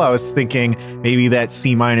totem pole. I was thinking maybe that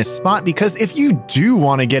C- spot, because if you do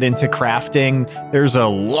want to get into crafting, there's a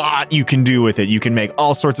lot you can do with it. You can make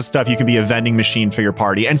all sorts of stuff. You can be a vending machine for your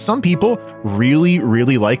party. And some people really,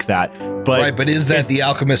 really like that. But is that the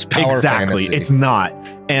alchemist power exactly, fantasy? It's not.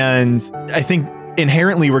 And I think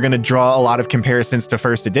inherently we're going to draw a lot of comparisons to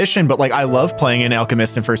first edition, but like I love playing an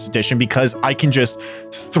alchemist in first edition because I can just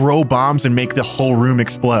throw bombs and make the whole room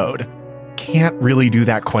explode. Can't really do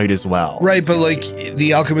that quite as well. Right, but like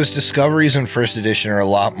the alchemist discoveries in first edition are a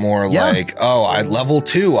lot more like, oh, I level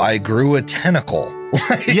 2, I grew a tentacle.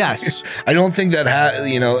 Yes. I don't think that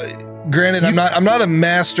granted, I'm not a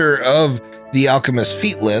master of the alchemist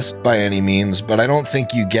feat list by any means, but I don't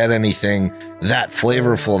think you get anything that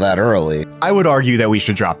flavorful that early. I would argue that we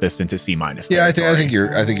should drop this into C-. Yeah, I think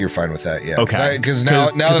you're fine with that. Yeah. Okay. Because now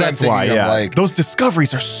that I'm thinking of like those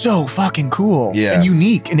discoveries are so fucking cool. Yeah. And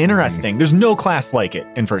unique and interesting. There's no class like it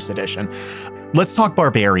in first edition. Let's talk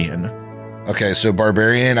Barbarian. Okay, so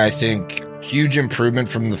Barbarian, I think huge improvement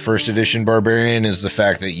from the first edition Barbarian is the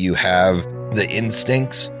fact that you have the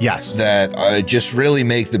instincts that just really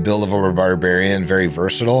make the build of a barbarian very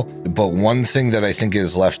versatile. But one thing that I think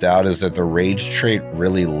is left out is that the rage trait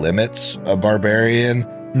really limits a barbarian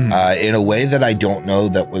in a way that I don't know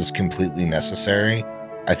that was completely necessary.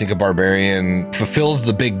 I think a barbarian fulfills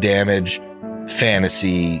the big damage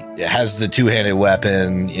fantasy. It has the two-handed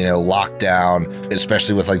weapon, locked down,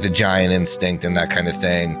 especially with like the giant instinct and that kind of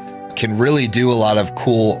thing. Can really do a lot of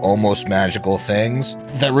cool, almost magical things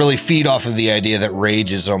that really feed off of the idea that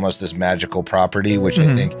rage is almost this magical property, which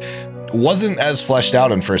I think wasn't as fleshed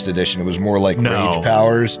out in first edition. It was more like rage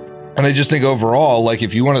powers. And I just think overall, like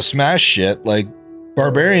if you want to smash shit, like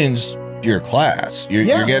Barbarian's your class. You're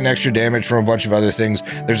getting extra damage from a bunch of other things.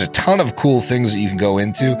 There's a ton of cool things that you can go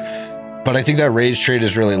into, but I think that rage trait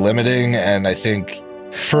is really limiting. And I think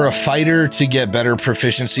for a fighter to get better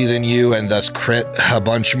proficiency than you and thus crit a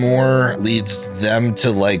bunch more leads them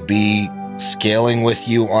to like be scaling with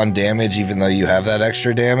you on damage, even though you have that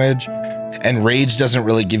extra damage. And rage doesn't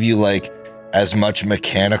really give you like as much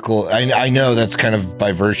mechanical. I know that's kind of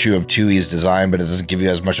by virtue of 2E's design, but it doesn't give you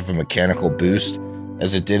as much of a mechanical boost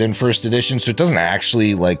as it did in first edition. So it doesn't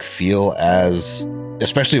actually like feel as,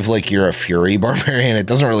 especially if like you're a Fury barbarian, it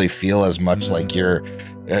doesn't really feel as much like you're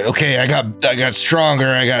okay, I got stronger,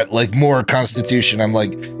 I got like more constitution. I'm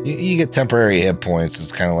like, you get temporary hit points.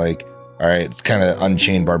 It's kind of like, all right, it's kind of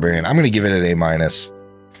Unchained Barbarian. I'm going to give it an A-.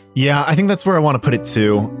 Yeah, I think that's where I want to put it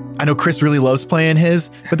too. I know Chris really loves playing his,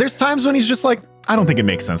 but there's times when he's just like, I don't think it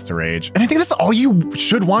makes sense to rage. And I think that's all you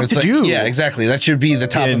should want to do. Yeah, exactly. That should be the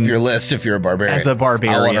top of your list if you're a barbarian. As a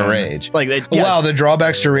barbarian. I want to rage. Wow, the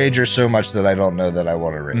drawbacks to rage are so much that I don't know that I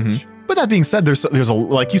want to rage. But that being said, there's a,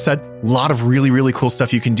 like you said, a lot of really, really cool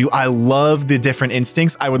stuff you can do. I love the different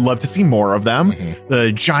instincts. I would love to see more of them.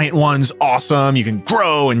 The giant one's awesome. You can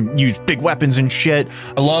grow and use big weapons and shit.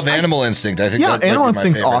 I love Animal Instinct. I think Animal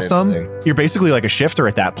Instinct's awesome. You're basically like a shifter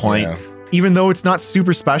at that point. Yeah. Even though it's not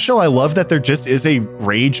super special, I love that there just is a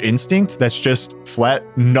rage instinct that's just flat,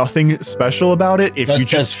 nothing special about it.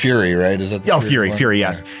 That's Fury, right? Is that the Fury,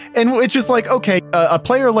 yes. And it's just like, okay, a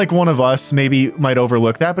player like one of us maybe might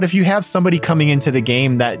overlook that, but if you have somebody coming into the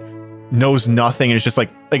game that knows nothing and it's just like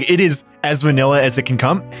it is as vanilla as it can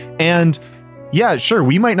come, and yeah, sure,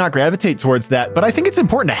 we might not gravitate towards that, but I think it's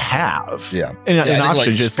important to have. Yeah. An I think, option, like,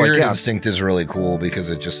 just Spirit like, yeah. Instinct is really cool because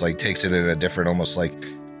it just like takes it in a different, almost like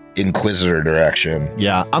Inquisitor direction.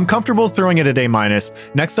 Yeah, I'm comfortable throwing it at A-.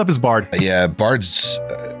 Next up is Bard. Yeah, Bard's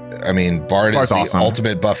Bard is the awesome.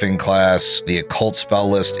 ultimate buffing class. The occult spell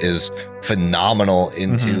list is phenomenal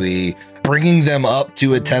in Mhm. 2E. Bringing them up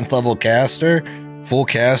to a 10th level caster, full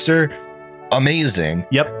caster, amazing.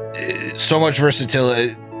 Yep. So much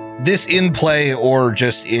versatility. This in play or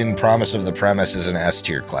just in Promise of the Premise is an S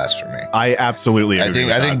tier class for me. I absolutely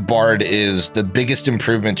agree. I think Bard is the biggest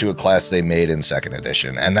improvement to a class they made in 2nd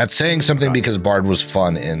edition. And that's saying something because Bard was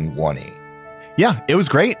fun in 1E. Yeah, it was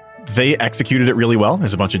great. They executed it really well.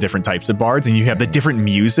 There's a bunch of different types of bards, and you have the different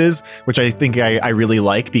muses, which I think I really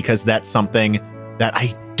like because that's something that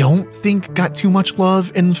I don't think got too much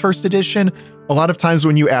love in 1st edition. A lot of times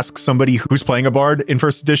when you ask somebody who's playing a bard in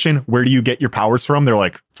 1st edition, where do you get your powers from? They're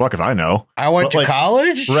like, fuck if I know. I went But, to like,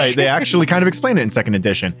 college? Right. They actually kind of explain it in 2nd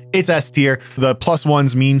edition. It's S tier. The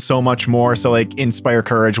 +1s mean so much more. So like Inspire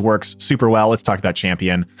Courage works super well. Let's talk about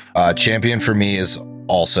Champion. Champion for me is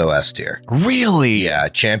also S tier. Really? Yeah,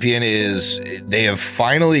 Champion they have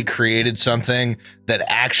finally created something that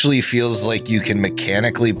actually feels like you can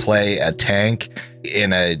mechanically play a tank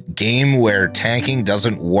in a game where tanking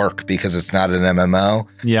doesn't work because it's not an MMO.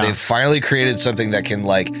 Yeah. They've finally created something that can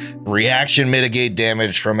like reaction mitigate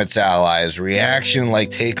damage from its allies, reaction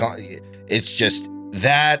like take on. It's just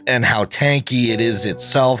that and how tanky it is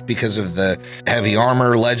itself because of the heavy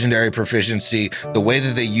armor, legendary proficiency, the way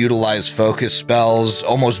that they utilize focus spells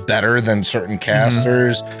almost better than certain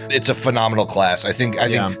casters. It's a phenomenal class. I think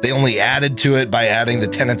they only added to it by adding the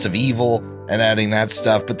Tenets of Evil and adding that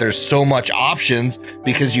stuff, but there's so much options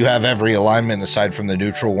because you have every alignment aside from the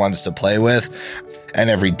neutral ones to play with. And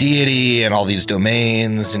every deity and all these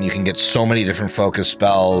domains, and you can get so many different focus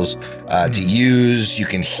spells to use. You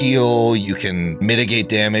can heal, you can mitigate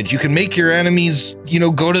damage, you can make your enemies,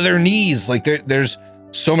 go to their knees. Like there's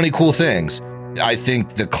so many cool things. I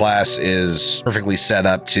think the class is perfectly set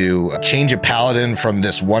up to change a paladin from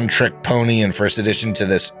this one-trick pony in 1st edition to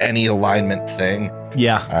this any alignment thing.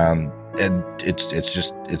 Yeah. And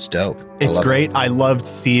it's dope. It's great. I loved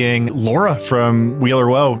seeing Laura from Wheeler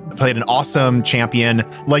Woe played an awesome champion.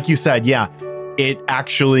 Like you said, yeah, it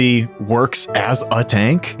actually works as a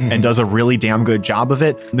tank and does a really damn good job of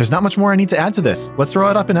it. There's not much more I need to add to this. Let's throw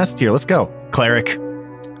it up in S tier. Let's go. Cleric.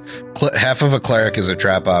 Half of a cleric is a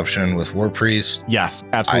trap option with War Priest. Yes,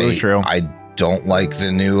 absolutely true. I don't like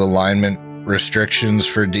the new alignment restrictions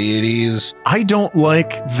for deities. I don't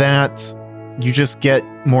like that you just get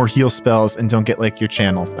more heal spells and don't get like your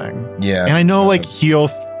channel thing. Yeah. And I know like heal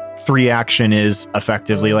 3 action is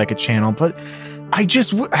effectively like a channel, but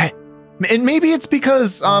and maybe it's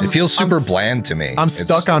because it feels super bland to me. I'm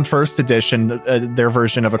stuck on 1st edition, their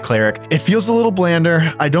version of a cleric. It feels a little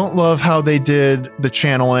blander. I don't love how they did the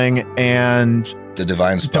channeling, and the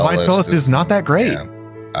Divine Spell list is not that great.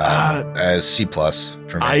 Yeah. As C+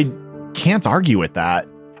 for me. I can't argue with that.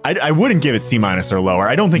 I wouldn't give it C- or lower.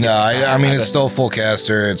 I don't think. No, I mean it's still full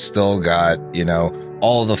caster. It's still got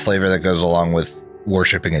all of the flavor that goes along with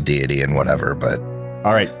worshiping a deity and whatever. But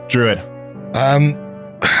all right, Druid.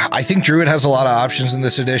 I think Druid has a lot of options in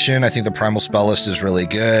this edition. I think the Primal Spell list is really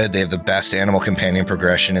good. They have the best Animal Companion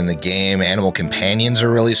progression in the game. Animal Companions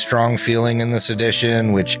are really strong feeling in this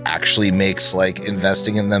edition, which actually makes like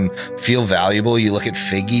investing in them feel valuable. You look at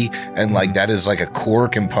Figgy and like that is like a core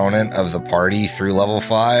component of the party through level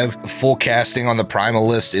 5. Full casting on the Primal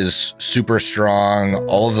list is super strong.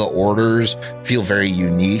 All of the orders feel very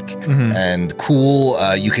unique and cool.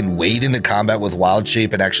 You can wade into combat with Wild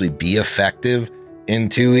Shape and actually be effective in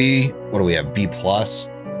 2E. What do we have? B+?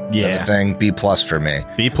 Yeah. Thing. B+ for me.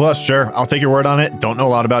 B+, sure. I'll take your word on it. Don't know a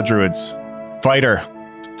lot about druids. Fighter.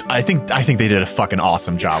 I think they did a fucking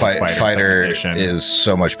awesome job with Fighter is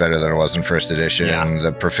so much better than it was in 1st edition. Yeah.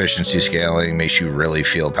 The proficiency scaling makes you really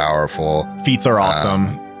feel powerful. Feats are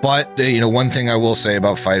awesome. But, one thing I will say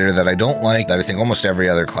about Fighter that I don't like, that I think almost every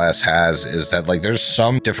other class has, is that like there's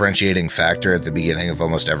some differentiating factor at the beginning of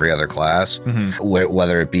almost every other class,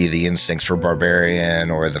 whether it be the instincts for Barbarian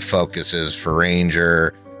or the focuses for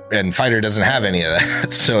Ranger. And Fighter doesn't have any of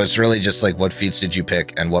that. So it's really just like, what feats did you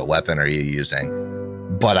pick and what weapon are you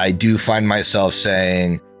using? But I do find myself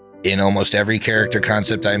saying in almost every character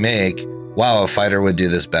concept I make, wow, a Fighter would do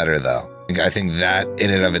this better though. I think that in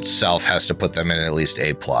and of itself has to put them in at least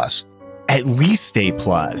A+. At least A+.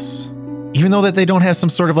 Even though that they don't have some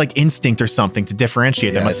sort of like instinct or something to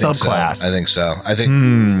differentiate them, a subclass. I think so. I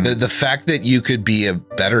think the fact that you could be a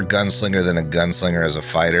better gunslinger than a gunslinger as a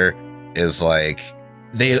fighter is like,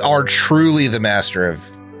 they are truly the master of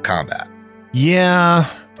combat. Yeah,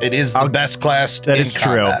 It is the best class that in is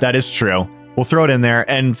true. combat. That is true. We'll throw it in there.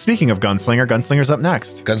 And speaking of Gunslinger, Gunslinger's up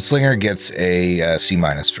next. Gunslinger gets a C-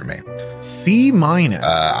 for me. C-.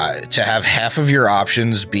 To have half of your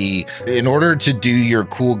options be, in order to do your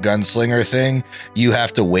cool gunslinger thing, you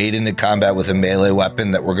have to wade into combat with a melee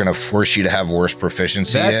weapon that we're going to force you to have worse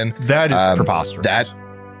proficiency in. That is preposterous. That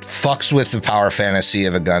fucks with the power fantasy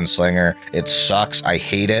of a gunslinger. It sucks. I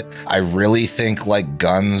hate it. I really think like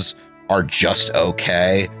guns are just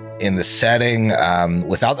okay in the setting,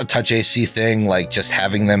 without the touch AC thing, like just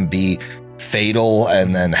having them be fatal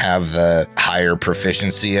and then have the higher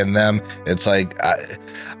proficiency in them. It's like,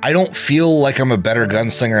 I don't feel like I'm a better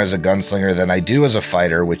gunslinger as a gunslinger than I do as a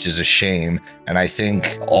fighter, which is a shame. And I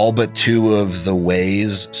think all but 2 of the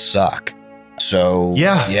ways suck. So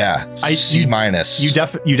yeah, C-.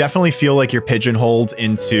 You definitely feel like you're pigeonholed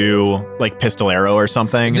into like pistol arrow or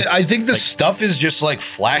something. I think the stuff is just like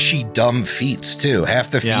flashy, dumb feats too.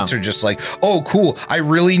 Half the feats are just like, oh, cool. I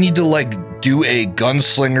really need to like do a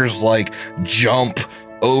gunslinger's like jump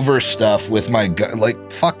over stuff with my gun.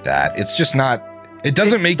 Like, fuck that. It's just not. It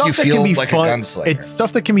doesn't make you feel like fun. A gunslinger. It's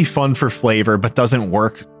stuff that can be fun for flavor, but doesn't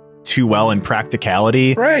work too well in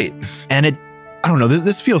practicality. Right. And I don't know,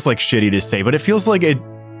 this feels like shitty to say, but it feels like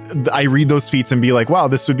I read those feats and be like, wow,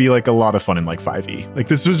 this would be like a lot of fun in like 5e. Like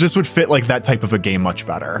this would fit like that type of a game much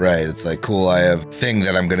better. Right. It's like, cool, I have thing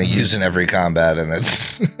that I'm going to use in every combat, and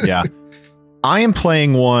it's yeah. I am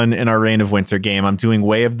playing one in our Reign of Winter game. I'm doing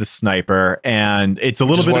Way of the Sniper, and it's a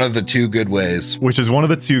little bit one of the 2 good ways. Which is one of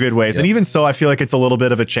the 2 good ways. Yep. And even so, I feel like it's a little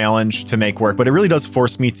bit of a challenge to make work, but it really does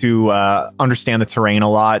force me to understand the terrain a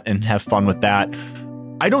lot and have fun with that.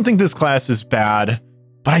 I don't think this class is bad,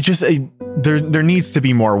 but there needs to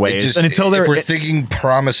be more ways. And until if we're thinking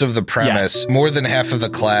promise of the premise, more than half of the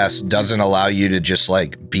class doesn't allow you to just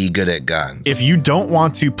like be good at guns. If you don't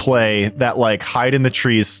want to play that like hide in the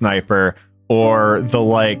trees sniper or the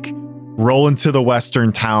like roll into the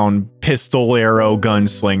western town pistol arrow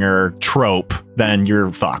gunslinger trope, then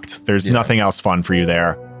you're fucked. There's nothing else fun for you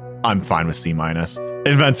there. I'm fine with C-.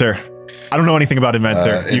 Inventor. I don't know anything about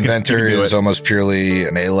Inventor. Inventor is almost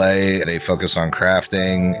purely melee. They focus on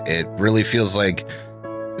crafting. It really feels like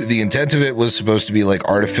the intent of it was supposed to be like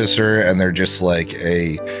Artificer, and they're just like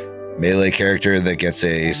a melee character that gets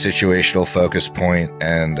a situational focus point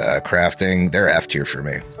and crafting. They're F tier for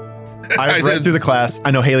me. I've read through the class.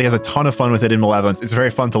 I know Haley has a ton of fun with it in Malevolence. It's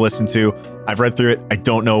very fun to listen to. I've read through it. I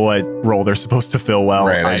don't know what role they're supposed to fill well.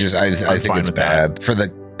 Right. I think it's bad. For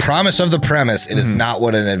the promise of the premise, it is not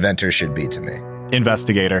what an inventor should be to me.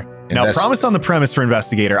 Investigator. Now, promised on the premise for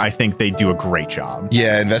Investigator, I think they do a great job.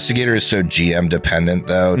 Yeah, Investigator is so GM dependent,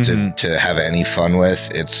 though, to have any fun with.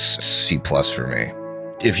 It's C+ for me.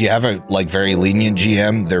 If you have a like very lenient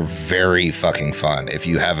GM, they're very fucking fun. If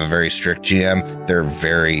you have a very strict GM, they're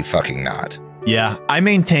very fucking not. Yeah, I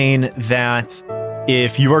maintain that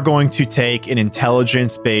if you are going to take an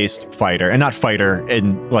intelligence-based fighter, and not fighter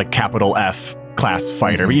in like capital F class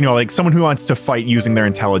fighter, but, you know, like someone who wants to fight using their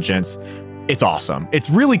intelligence, it's awesome. It's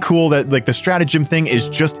really cool that like the stratagem thing is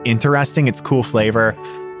just interesting. It's cool flavor.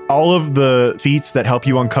 All of the feats that help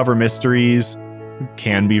you uncover mysteries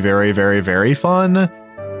can be very, very, very fun.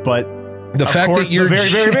 But the fact that you're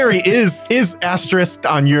very is asterisk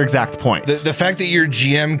on your exact point. The fact that your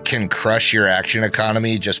GM can crush your action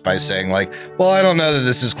economy just by saying like, well, I don't know that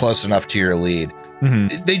this is close enough to your lead.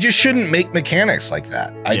 They just shouldn't make mechanics like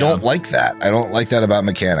that. I don't like that. I don't like that about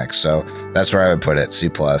mechanics. So that's where I would put it. C+.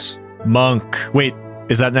 Monk. Wait,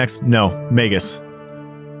 is that next? No, Magus.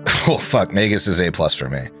 Oh, fuck. Magus is A+ for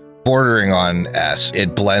me. Bordering on S.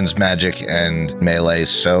 It blends magic and melee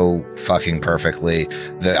so fucking perfectly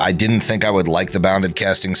that I didn't think I would like the bounded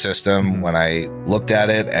casting system when I looked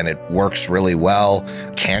at it, and it works really well.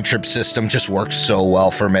 Cantrip system just works so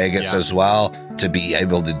well for Magus as well, to be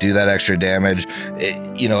able to do that extra damage.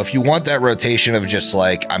 You know, if you want that rotation of just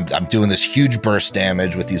like, I'm doing this huge burst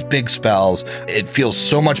damage with these big spells, it feels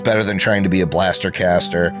so much better than trying to be a blaster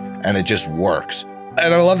caster, and it just works.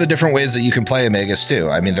 And I love the different ways that you can play a Magus too.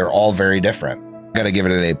 I mean, they're all very different. Gotta give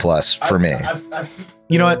it an A+ for me.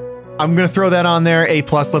 You know what? I'm gonna throw that on there. A+.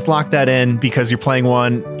 Let's lock that in because you're playing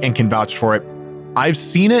one and can vouch for it. I've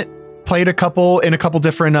seen it played in a couple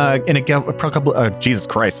different Jesus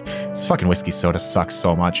Christ, this fucking whiskey soda sucks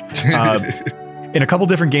so much. In a couple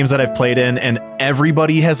different games that I've played in, and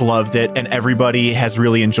everybody has loved it and everybody has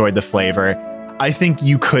really enjoyed the flavor. I think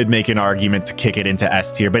you could make an argument to kick it into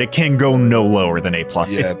S tier, but it can go no lower than A+. Yeah.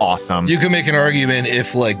 It's awesome. You can make an argument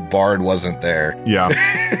if like Bard wasn't there. Yeah.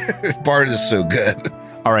 Bard is so good.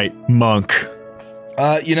 All right, Monk.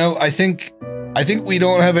 You know, I think I think we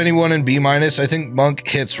don't have anyone in B-. I think Monk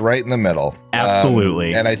hits right in the middle.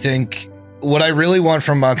 Absolutely. And I think what I really want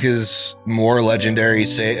from Monk is more legendary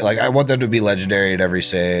save. Like, I want them to be legendary at every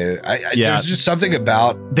save. There's just something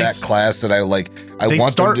about that class that I like. I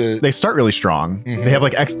want them to. They start really strong. Mm-hmm. They have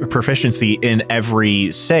like proficiency in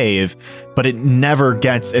every save, but it never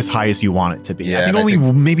gets as high as you want it to be. Yeah, I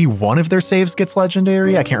think maybe one of their saves gets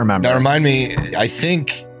legendary. I can't remember. Now, remind me, I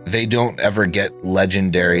think they don't ever get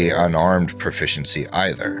legendary unarmed proficiency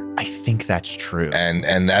either. I think that's true.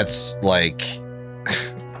 And that's like,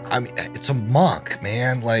 I mean, it's a monk,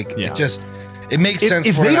 man. Like, it makes sense.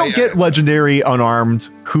 If they don't get legendary unarmed,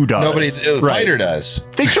 who does? Nobody. Fighter does.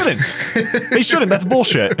 They shouldn't. They shouldn't. That's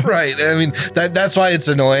bullshit. Right. I mean, that's why it's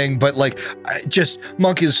annoying. But like,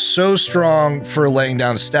 Monk is so strong for laying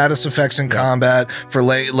down status effects in combat. For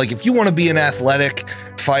like, if you want to be an athletic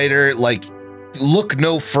fighter, like, look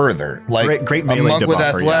no further. Like, great a monk with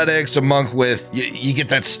athletics, a monk with you get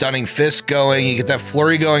that stunning fist going, you get that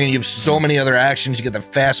flurry going, and you have so many other actions. You get the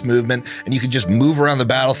fast movement, and you can just move around the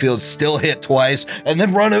battlefield, still hit twice, and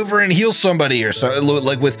then run over and heal somebody, or so.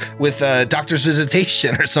 Like with Doctor's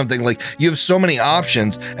Visitation or something. Like, you have so many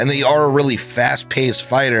options, and they are a really fast-paced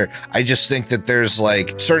fighter. I just think that there's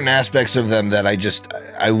like certain aspects of them that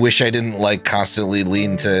I wish I didn't like constantly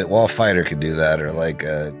lean to. Well, a fighter could do that, or like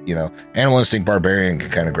Animal Instinct Barbarian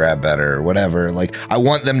can kind of grab better or whatever. Like, I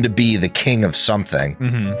want them to be the king of something,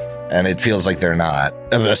 and it feels like they're not,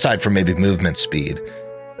 aside from maybe movement speed.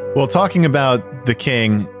 Well, talking about the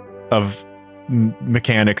king of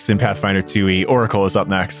mechanics in Pathfinder 2e, Oracle is up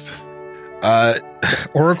next.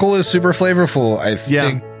 Oracle is super flavorful. I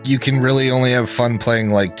think you can really only have fun playing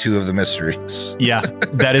like 2 of the mysteries. Yeah,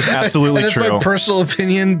 that is absolutely that's true. That's my personal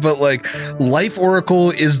opinion, but like, Life Oracle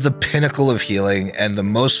is the pinnacle of healing and the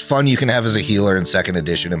most fun you can have as a healer in 2nd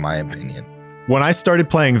edition, in my opinion. When I started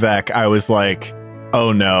playing Vec, I was like,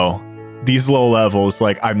 oh no, these low levels,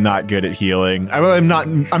 like, I'm not good at healing. I'm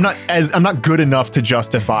not good enough to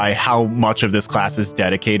justify how much of this class is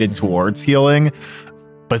dedicated towards healing.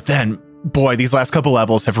 But then, boy, these last couple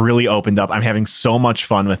levels have really opened up. I'm having so much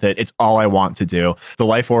fun with it. It's all I want to do. The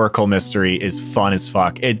Life Oracle mystery is fun as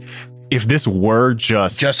fuck. If this were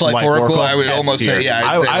just Life Oracle, I would almost say,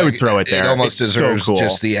 I would throw it there. It almost deserves so cool.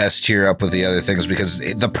 Just the S tier up with the other things, because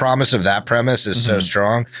the promise of that premise is so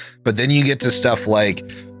strong. But then you get to stuff like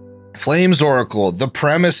Flames Oracle. The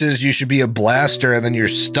premise is you should be a blaster, and then you're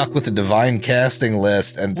stuck with the divine casting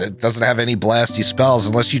list, and it doesn't have any blasty spells.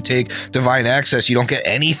 Unless you take divine access, you don't get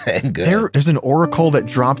anything good. There's an Oracle that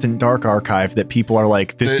dropped in Dark Archive that people are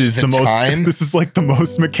like, this is like the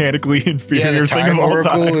most mechanically inferior thing of all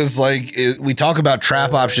time. Oracle is like, we talk about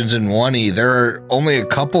trap options in 1E. There are only a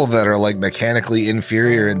couple that are like mechanically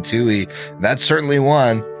inferior in 2E. That's certainly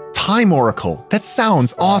one. Time Oracle. That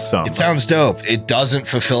sounds awesome. It sounds dope. It doesn't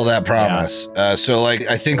fulfill that promise. So like,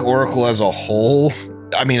 I think Oracle as a whole,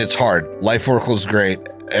 I mean, it's hard. Life Oracle is great.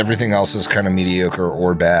 Everything else is kind of mediocre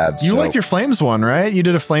or bad. You liked your Flames one, right? You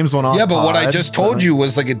did a Flames one on Yeah, but what I just told you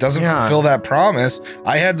was like, it doesn't fulfill that promise.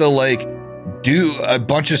 I had to like do a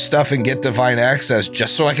bunch of stuff and get divine access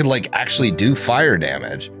just so I could like actually do fire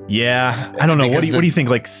damage. Yeah, I don't know. What do you think?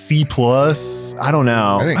 Like C+? I don't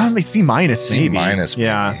know. I think C-, maybe. C-.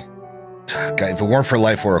 Yeah. God, if it weren't for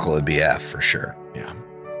Life Oracle, it'd be F for sure. Yeah.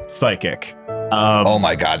 Psychic. Oh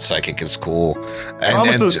my God, Psychic is cool.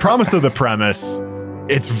 Promise of the premise.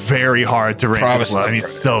 It's very hard to rank. I mean,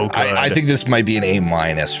 so good. I think this might be an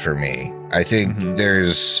A- for me. I think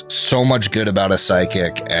there's so much good about a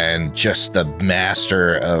Psychic, and just the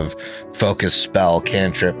master of focus spell,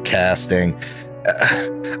 cantrip casting.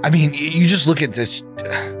 I mean, you just look at this.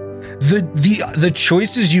 The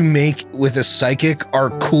choices you make with a Psychic are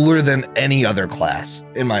cooler than any other class,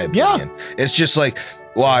 in my opinion. Yeah. It's just like,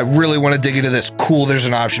 well, I really want to dig into this. Cool, there's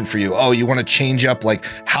an option for you. Oh, you want to change up like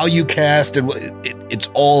how you cast, and it's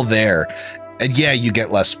all there. And yeah, you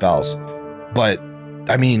get less spells, but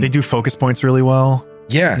I mean, they do focus points really well.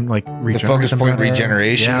 Yeah, and like the focus point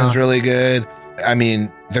regeneration is really good. I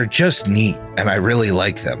mean, they're just neat, and I really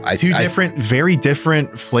like them. Very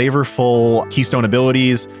different, flavorful keystone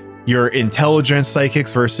abilities. Your intelligence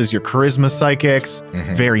psychics versus your charisma psychics,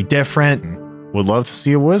 very different. Would love to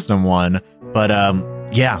see a wisdom one, but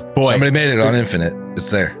yeah, boy, somebody made it on Infinite. It's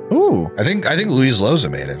there. Ooh, I think Louise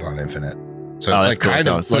Loza made it on Infinite. So it's like cool. kind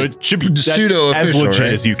of so like it should be pseudo as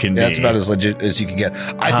legit as you can be. That's about as legit as you can get.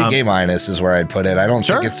 I think A- is where I'd put it. I don't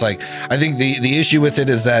think it's like. I think the issue with it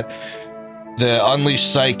is that the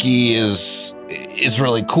Unleashed Psyche is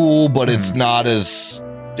really cool, but it's not as,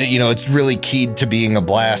 it's really keyed to being a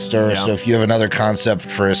blaster. Yeah. So if you have another concept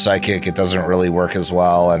for a Psychic, it doesn't really work as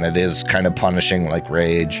well, and it is kind of punishing like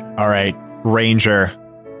rage. All right. Ranger.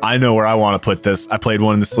 I know where I want to put this. I played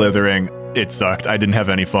one in the Slithering. It sucked. I didn't have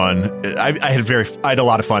any fun. I had a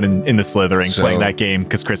lot of fun in the Slithering playing that game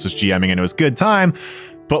because Chris was GMing and it was a good time.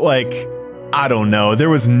 But like, I don't know. There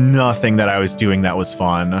was nothing that I was doing that was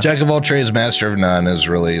fun. Jack of all trades, master of none is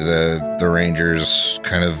really the Rangers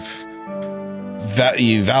kind of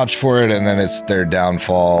you vouch for it and then it's their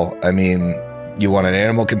downfall. I mean, you want an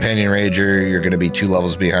animal companion ranger, you're going to be 2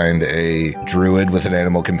 levels behind a druid with an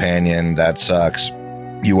animal companion. That sucks.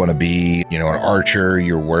 You want to be, an archer,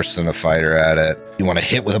 you're worse than a fighter at it. You want to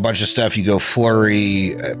hit with a bunch of stuff, you go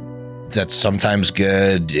flurry. That's sometimes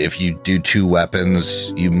good. If you do 2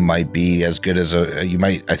 weapons, you might be as good as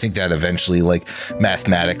I think that eventually like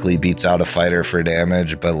mathematically beats out a fighter for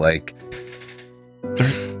damage, but like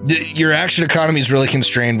your action economy is really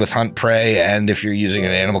constrained with hunt prey, and if you're using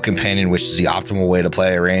an animal companion, which is the optimal way to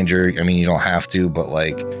play a ranger, I mean, you don't have to, but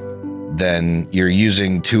like then you're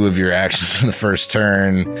using 2 of your actions in the first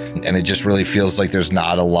turn, and it just really feels like there's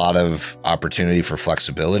not a lot of opportunity for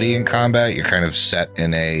flexibility in combat. You're kind of set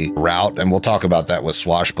in a route, and we'll talk about that with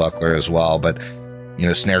Swashbuckler as well, but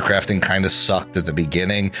snare crafting kind of sucked at the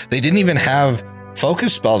beginning. They didn't even have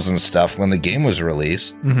focus spells and stuff when the game was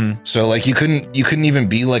released. Mm-hmm. So like you couldn't even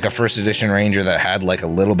be like a first edition ranger that had like a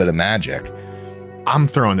little bit of magic. I'm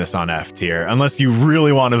throwing this on F tier unless you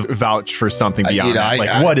really want to vouch for something beyond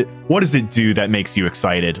that. What does it do that makes you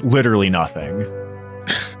excited? Literally nothing.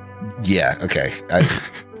 Yeah, okay.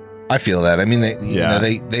 I feel that. I mean,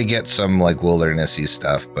 they get some like wildernessy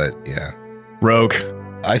stuff, but yeah. Rogue.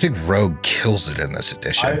 I think Rogue kills it in this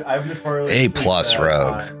edition. I've notoriously A+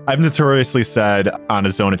 Rogue. I've notoriously said on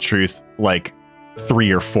a Zone of Truth like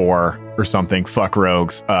 3 or 4 or something. Fuck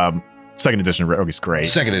Rogues. Second edition Rogue is great.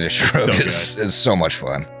 Second edition Rogue is so much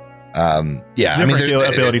fun. Yeah, different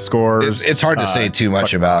ability scores. It's hard to say too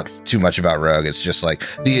much about Rogue. It's just like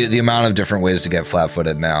the amount of different ways to get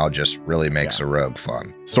flat-footed now just really makes a Rogue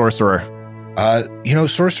fun. Sorcerer.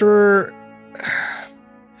 Sorcerer.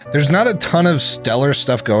 There's not a ton of stellar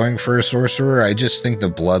stuff going for a sorcerer. I just think the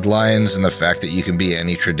bloodlines and the fact that you can be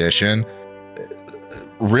any tradition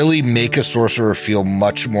really make a sorcerer feel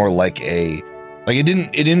much more like it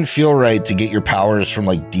didn't feel right to get your powers from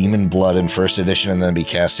like demon blood in first edition and then be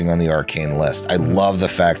casting on the arcane list. I love the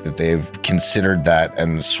fact that they've considered that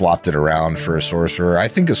and swapped it around for a sorcerer. I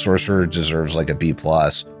think a sorcerer deserves like a B+.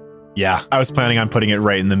 Yeah, I was planning on putting it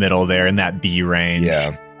right in the middle there in that B range.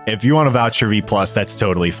 Yeah. If you want to vouch for B+, that's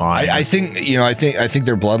totally fine. I think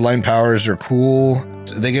their bloodline powers are cool.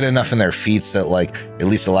 They get enough in their feats that like at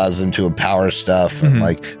least allows them to empower stuff. And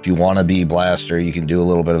like if you want to be blaster, you can do a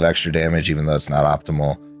little bit of extra damage, even though it's not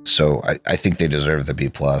optimal. So I think they deserve the B+.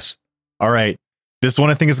 All right. This one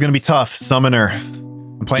I think is going to be tough. Summoner.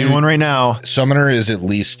 I'm playing one right now. Summoner is at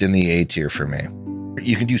least in the A tier for me.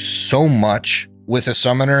 You can do so much with a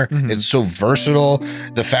summoner. It's so versatile.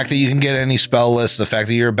 The fact that you can get any spell list, the fact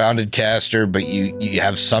that you're a bounded caster, but you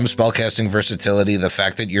have some spellcasting versatility, the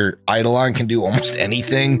fact that your Eidolon can do almost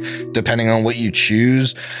anything depending on what you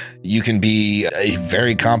choose. You can be a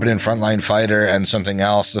very competent frontline fighter and something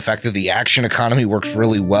else. The fact that the action economy works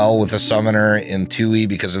really well with a summoner in 2E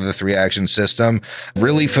because of the 3 action system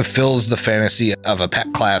really fulfills the fantasy of a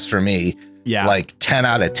pet class for me. Yeah. Like 10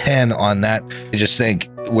 out of 10 on that. I just think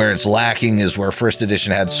where it's lacking is where first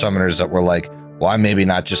edition had summoners that were like, well, I'm maybe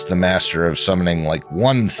not just the master of summoning like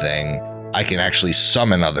one thing. I can actually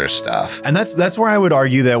summon other stuff. And that's where I would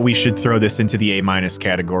argue that we should throw this into the A-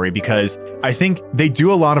 category, because I think they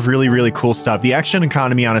do a lot of really, really cool stuff. The action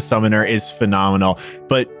economy on a summoner is phenomenal,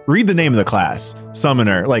 but read the name of the class,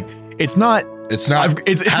 Summoner. Like it's not have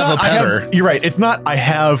a petter. You're right. It's not I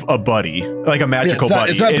have a buddy, like a magical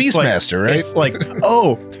buddy. It's not Beastmaster, right? It's like,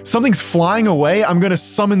 oh, something's flying away. I'm going to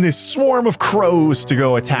summon this swarm of crows to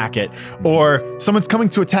go attack it. Or someone's coming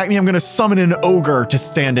to attack me. I'm going to summon an ogre to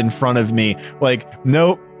stand in front of me. Like,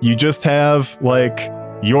 nope, you just have like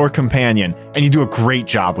your companion, and you do a great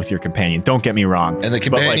job with your companion. Don't get me wrong. And the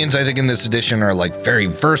companions, I think, in this edition are like very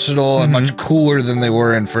versatile and much cooler than they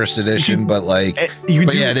were in first edition. But like,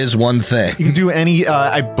 it is one thing. You can do any.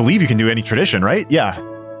 I believe you can do any tradition, right? Yeah,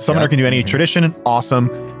 Summoner can do any tradition. Awesome,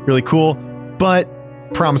 really cool. But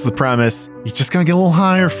promise the premise. You're just gonna get a little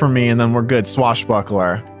higher for me, and then we're good.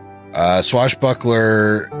 Swashbuckler.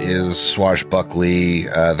 Swashbuckler is swashbuckly.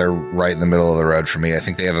 They're right in the middle of the road for me. I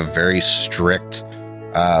think they have a very strict.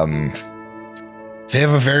 They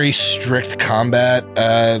have a very strict combat.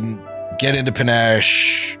 Get into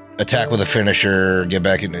panache, attack with a finisher, get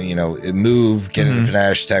back into, move, get into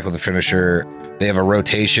panache, attack with a finisher. They have a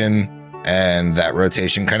rotation, and that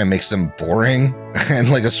rotation kind of makes them boring. And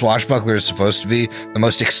like a swashbuckler is supposed to be the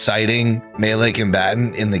most exciting melee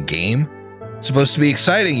combatant in the game. supposed to be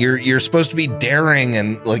exciting. You're supposed to be daring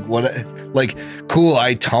and cool.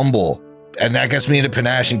 I tumble. And that gets me into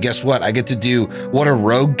panache. And guess what? I get to do what a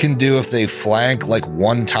rogue can do if they flank like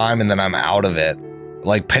one time and then I'm out of it.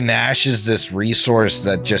 Like panache is this resource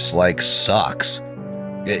that just like sucks.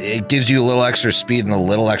 It gives you a little extra speed and a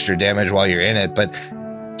little extra damage while you're in it. But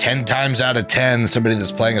 10 times out of 10, somebody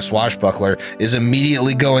that's playing a swashbuckler is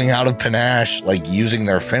immediately going out of panache, like using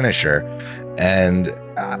their finisher. And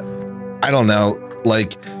I don't know,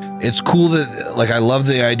 like it's cool that like I love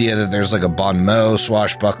the idea that there's like a Bon Mot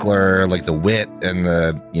swashbuckler, like the wit and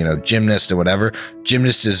the, you know, gymnast or whatever.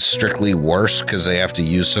 Gymnast is strictly worse because they have to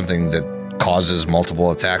use something that causes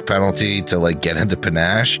multiple attack penalty to like get into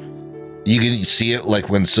panache. You can see it like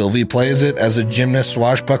when Sylvie plays it as a gymnast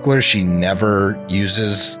swashbuckler, she never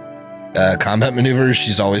uses combat maneuvers.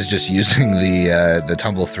 She's always just using the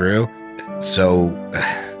tumble through. So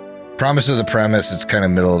Promise of the Premise, it's kind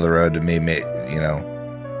of middle of the road to me, you know.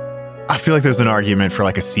 I feel like there's an argument for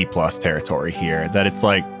like a C+ territory here, that it's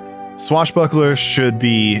like swashbuckler should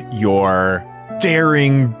be your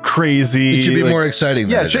daring, crazy. It should be more exciting.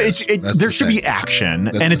 Yeah, there should be action,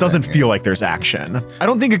 and it doesn't feel like there's action. I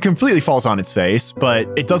don't think it completely falls on its face, but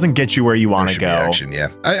it doesn't get you where you want to go. Action, yeah.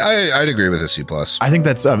 I'd agree with a C+. I think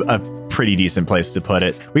that's a pretty decent place to put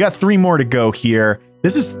it. We got 3 more to go here.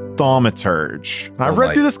 This is Thaumaturge. I've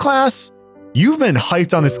read through this class. You've been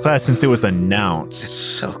hyped on this class since it was announced. It's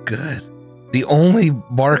so good. The only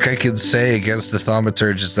mark I can say against the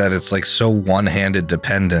Thaumaturge is that it's like so one-handed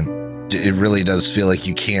dependent. It really does feel like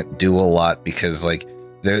you can't do a lot because like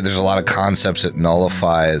there's a lot of concepts it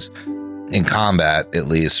nullifies in combat at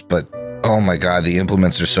least, but oh my god, the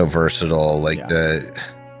implements are so versatile. Like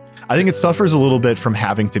I think it suffers a little bit from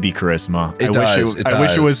having to be charisma. I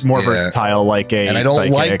wish it was more versatile, like a. And I don't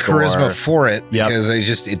like charisma for it because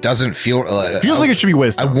it doesn't feel. It feels like it should be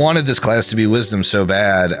wisdom. I wanted this class to be wisdom so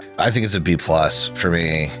bad. I think it's a B+ for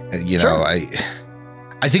me. You know,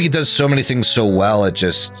 I think it does so many things so well.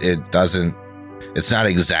 It's not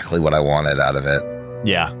exactly what I wanted out of it.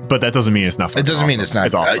 Yeah, but that doesn't mean it's not. It doesn't mean it's not.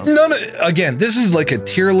 It's awesome. No, again, this is like a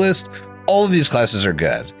tier list. All of these classes are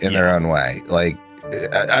good in their own way. Like,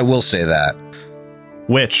 I will say that.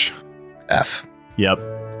 Which? F. Yep.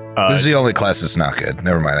 This is the only class that's not good.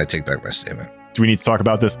 Never mind. I take back my statement. Do we need to talk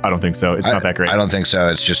about this? I don't think so. It's not that great. I don't think so.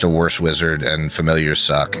 It's just a worse wizard and familiars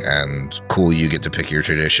suck and cool. You get to pick your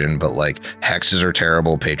tradition, but like hexes are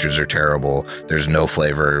terrible. Patrons are terrible. There's no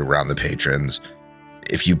flavor around the patrons.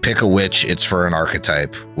 If you pick a witch, it's for an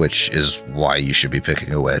archetype, which is why you should be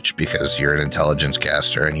picking a witch because you're an intelligence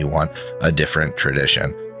caster and you want a different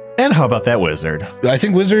tradition. And how about that wizard? I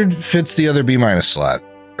think wizard fits the other B- slot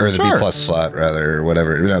or the B+ slot rather, or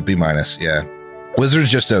whatever. No, B-. Yeah.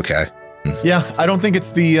 Wizard's just okay. Yeah, I don't think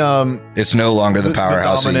it's the it's no longer the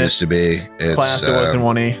powerhouse it used to be. It's class it was in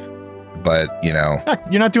 1E. But you know,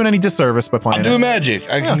 you're not doing any disservice by playing. I'm doing magic.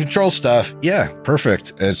 I can control stuff. Yeah,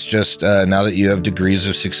 perfect. It's just now that you have degrees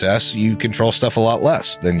of success, you control stuff a lot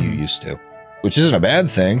less than you used to, which isn't a bad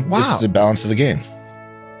thing. Wow. It's the balance of the game.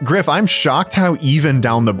 Griff, I'm shocked how even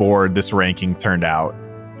down the board this ranking turned out.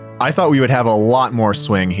 I thought we would have a lot more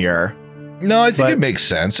swing here. No, I think it makes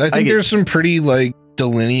sense. I think there's some pretty like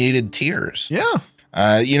delineated tiers.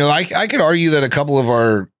 Yeah. You know, I could argue that a couple of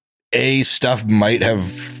our A stuff might have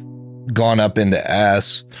gone up into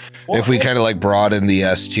S if we kind of like broaden the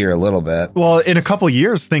S tier a little bit. Well, in a couple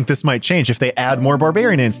years, think this might change if they add more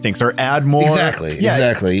barbarian instincts or add more. Exactly.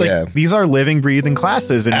 These are living, breathing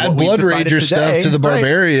classes. And add Blood Rager stuff to the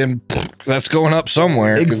barbarian. That's going up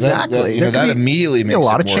somewhere. Exactly. That immediately makes a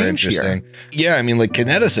lot of more interesting. Here. Yeah. I mean, like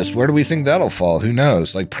Kineticist, where do we think that'll fall? Who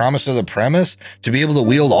knows? Like Promise of the Premise, to be able to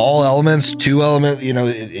wield all elements, 2 element, you know,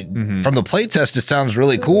 from the playtest, it sounds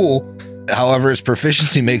really cool. However, its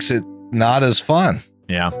proficiency makes it not as fun.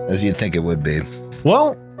 Yeah. As you'd think it would be.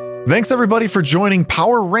 Well, thanks everybody for joining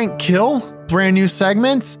Power Rank Kill, brand new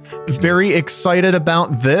segment. Very excited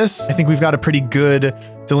about this. I think we've got a pretty good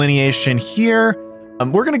delineation here.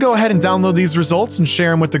 We're going to go ahead and download these results and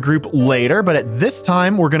share them with the group later. But at this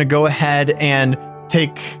time, we're going to go ahead and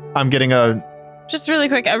Just really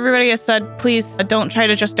quick, everybody has said, please don't try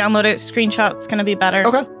to just download it. Screenshot, it's going to be better.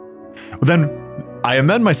 Okay. Well, then I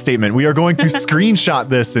amend my statement. We are going to screenshot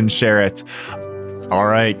this and share it. All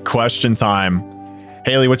right, question time.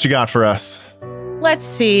 Haley, what you got for us? Let's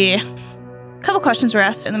see. A couple questions were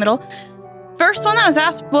asked in the middle. First one that was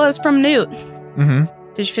asked was from Newt. Mm-hmm.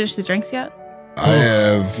 Did you finish the drinks yet? I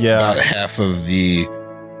have about half of the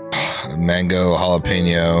mango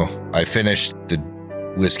jalapeno. I finished the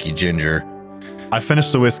whiskey ginger. I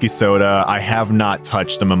finished the whiskey soda. I have not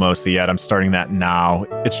touched the mimosa yet. I'm starting that now.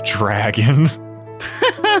 It's dragon.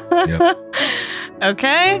 Yep.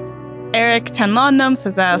 Okay. Eric Tenlondums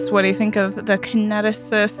has asked, what do you think of the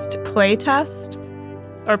Kineticist playtest?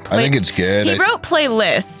 Or play? I think it's good. He wrote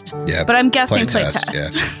playlist, but I'm guessing playtest. Yeah.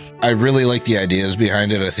 I really like the ideas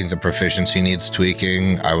behind it. I think the proficiency needs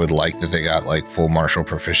tweaking. I would like that they got like full martial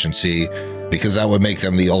proficiency, because that would make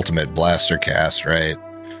them the ultimate blaster cast, right?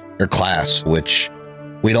 Or class, which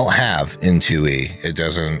we don't have in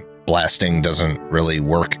 2E. Blasting doesn't really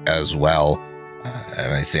work as well.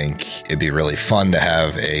 And I think it'd be really fun to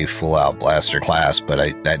have a full out blaster class, but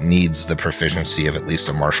that needs the proficiency of at least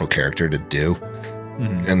a martial character to do.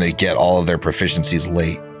 Mm-hmm. And they get all of their proficiencies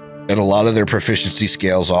late. And a lot of their proficiency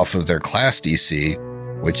scales off of their class DC,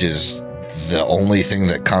 which is the only thing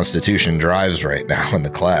that Constitution drives right now in the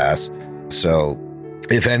class. So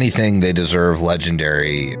if anything, they deserve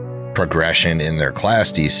legendary progression in their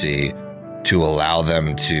class DC to allow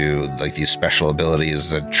them to, like, these special abilities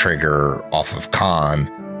that trigger off of Con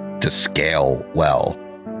to scale well.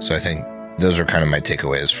 So I think those are kind of my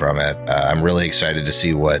takeaways from it. I'm really excited to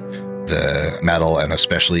see what the metal and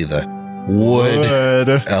especially the wood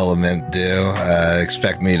element do.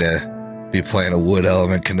 Expect me to be playing a wood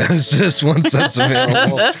element kineticist once that's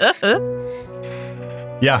available.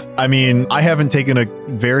 Yeah, I mean, I haven't taken a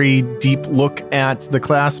very deep look at the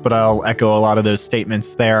class, but I'll echo a lot of those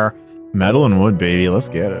statements there. Metal and wood, baby. Let's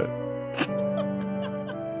get it.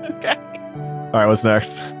 Okay. All right, what's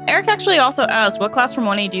next? Eric actually also asked, what class from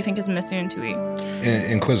 1E do you think is missing in 2E?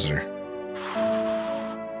 Inquisitor.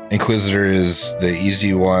 Inquisitor is the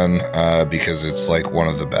easy one because it's like one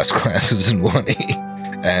of the best classes in 1E.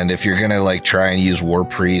 And if you're going to like try and use War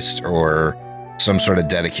Priest or some sort of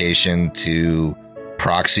dedication to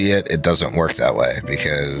proxy it, it doesn't work that way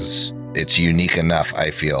because it's unique enough,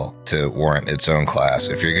 I feel, to warrant its own class.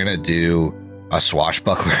 If you're going to do a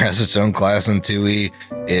Swashbuckler as its own class in 2E,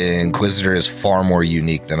 Inquisitor is far more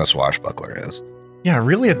unique than a Swashbuckler is. Yeah,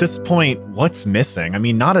 really at this point, what's missing? I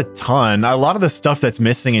mean, not a ton. A lot of the stuff that's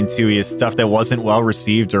missing in 2E is stuff that wasn't well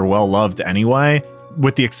received or well loved anyway,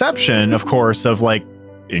 with the exception, of course, of like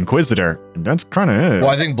Inquisitor. That's kind of it.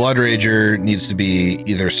 Well, I think Blood Rager needs to be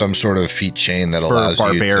either some sort of feat chain that allows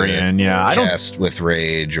Barbarian, you to cast with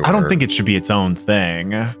Rage. Or, I don't think it should be its own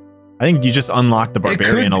thing. I think you just unlock the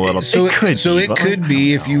Barbarian a little. It could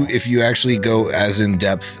be if you actually go as in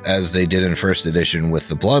depth as they did in first edition with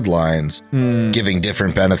the Bloodlines, giving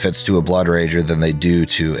different benefits to a Blood Rager than they do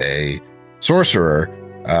to a Sorcerer,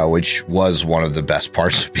 which was one of the best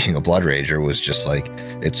parts of being a Blood Rager, was just like,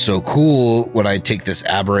 it's so cool when I take this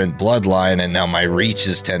aberrant bloodline and now my reach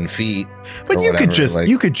is 10 feet. But you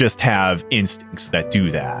could just have instincts that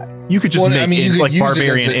do that. You could just make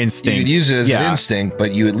Barbarian instinct. You could use it as an instinct,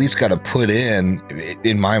 but you at least got to put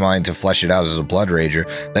in my mind, to flesh it out as a Blood Rager,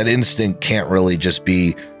 that instinct can't really just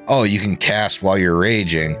be, oh, you can cast while you're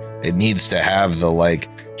raging. It needs to have the like,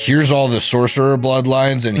 here's all the Sorcerer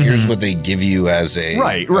bloodlines and here's what they give you as a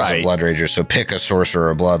Blood Rager. So pick a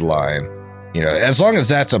Sorcerer bloodline. You know, as long as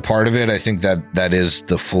that's a part of it, I think that is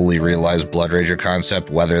the fully realized Blood Rager concept,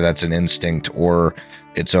 whether that's an instinct or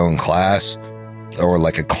its own class or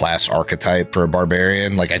like a class archetype for a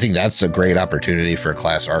barbarian. Like, I think that's a great opportunity for a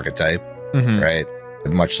class archetype, right?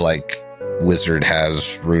 Much like Wizard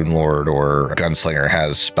has Rune Lord or Gunslinger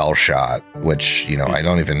has Spell Shot, which, you know, I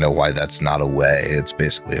don't even know why that's not a way. It's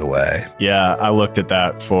basically a way. Yeah, I looked at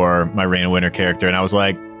that for my Reign of Winter character and I was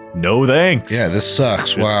like, no thanks. Yeah, this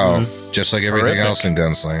sucks. Wow. Just like everything else in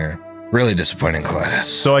Gunslinger. Really disappointing class.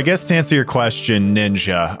 So I guess to answer your question,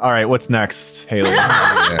 Ninja. All right, what's next, Haley?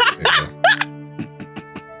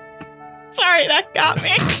 Sorry, that got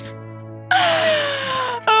me.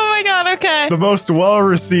 Oh my god, okay. The most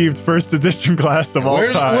well-received first edition class of all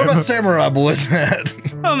time. What about Samurai Boys?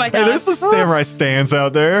 Oh my god. Hey, there's some Samurai stands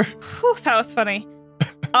out there. Whew, that was funny.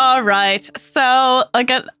 All right. So I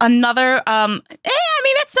got another,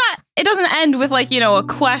 it doesn't end with like, a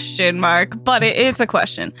question mark, but it's a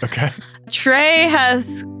question. Okay. Trey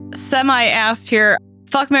has semi-asked here,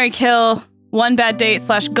 fuck, marry, kill, one bad date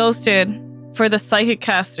 / ghosted for the psychic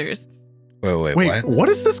casters. Wait, what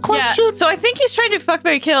is this question? Yeah, so I think he's trying to fuck,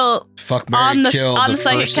 marry, kill on the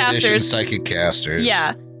psychic casters. Psychic casters.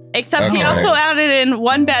 Yeah. Except he also added in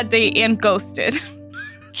one bad date and ghosted.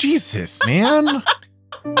 Jesus, man.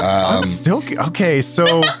 I'm still okay.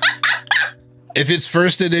 So if it's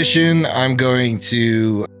first edition, I'm going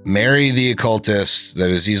to marry the occultist.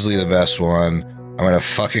 That is easily the best one. I'm going to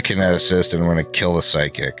fuck a kineticist and I'm going to kill the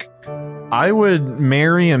psychic. I would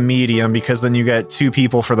marry a medium because then you get 2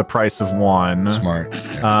 people for the price of 1. Smart.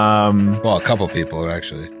 Yeah. Well, a couple people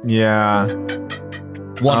actually. Yeah.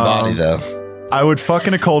 One body though. I would fuck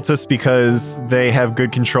an occultist because they have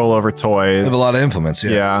good control over toys. They have a lot of implements.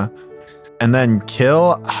 Yeah. and then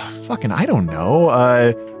kill. Fucking, I don't know.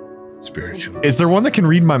 Spiritual. Is there one that can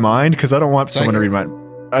read my mind? Because I don't want someone to read my.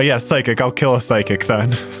 Yeah, psychic. I'll kill a psychic then.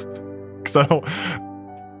 Because I don't.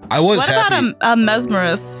 What about a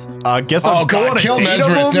mesmerist? Guess I'll kill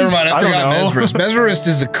mesmerist. Never mind. I forgot mesmerist. Mesmerist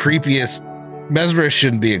is the creepiest. Mesmerist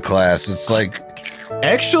shouldn't be a class. It's like.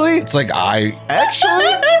 Actually? It's like I'm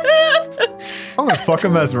gonna fuck a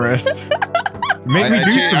mesmerist. Make me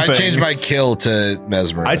do some things. I changed my kill to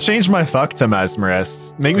mesmerist. I changed my fuck to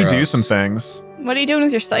mesmerist. Make me do some things. What are you doing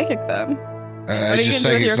with your psychic then?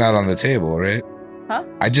 Psychic's not on the table, right? Huh?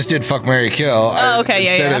 I just did fuck, marry, kill.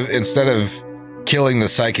 Okay, Instead of killing the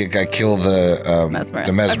psychic, I kill the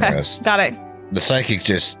mesmerist. Okay, got it. The psychic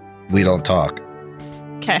we don't talk.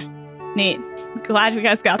 Okay, neat. Glad you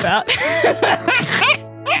guys got that.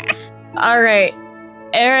 All right.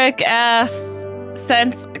 Eric asks,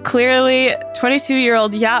 since clearly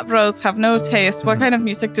 22-year-old yacht bros have no taste, what kind of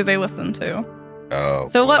music do they listen to? Oh.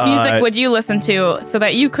 So what music would you listen to so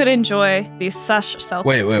that you could enjoy these sesh selfies?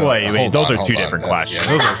 Wait. Those are two different questions.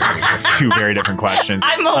 Those are two very different questions.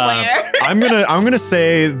 I'm aware. I'm gonna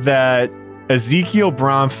say that Ezekiel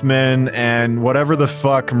Bronfman and whatever the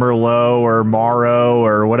fuck Merlot or Morrow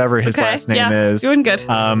or whatever his last name is. Doing good.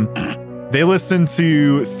 They listen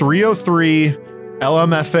to 303,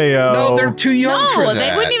 LMFAO. No, they're too young for that. No,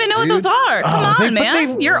 they wouldn't even know what those are. Come on,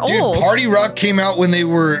 man. You're old. Party Rock came out when they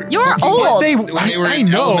were. You're old. I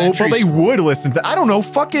know, but they would listen to. I don't know.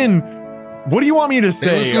 Fucking. What do you want me to say?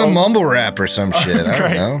 They listen to mumble rap or some shit. I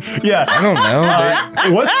don't know. Yeah, I don't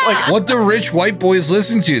know. What do rich white boys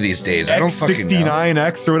listen to these days? I don't fucking know.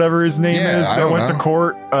 69X or whatever his name is that went to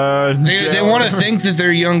court. They want to think that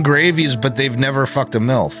they're young gravies, but they've never fucked a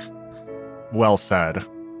MILF. Well said.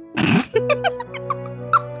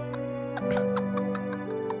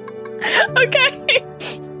 Okay.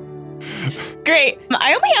 Great.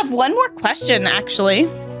 I only have one more question, actually.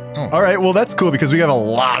 Oh. All right. Well, that's cool because we have a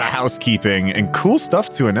lot of housekeeping and cool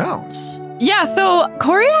stuff to announce. Yeah. So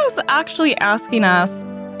Coria is actually asking us,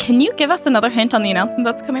 can you give us another hint on the announcement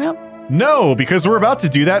that's coming up? No, because we're about to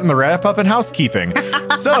do that in the wrap up and housekeeping.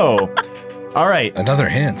 So, all right. Another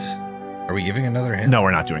hint. Are we giving another hint? No,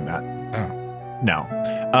 we're not doing that. Oh. No.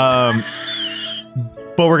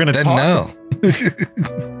 But we're going to talk.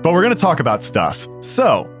 But we're going to talk about stuff.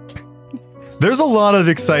 So, there's a lot of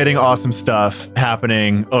exciting, awesome stuff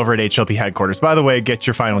happening over at HLP headquarters. By the way, get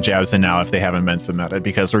your final jabs in now if they haven't been submitted,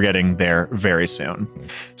 because we're getting there very soon.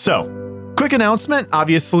 So, quick announcement.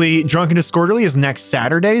 Obviously, Drunken Disorderly is next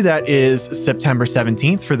Saturday. That is September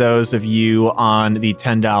 17th for those of you on the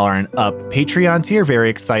 $10 and up Patreon tier. Very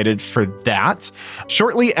excited for that.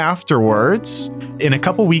 Shortly afterwards, in a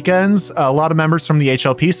couple weekends, a lot of members from the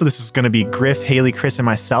HLP, so this is going to be Griff, Haley, Chris, and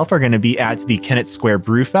myself, are going to be at the Kennett Square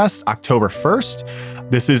Brewfest October 1st.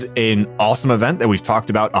 This is an awesome event that we've talked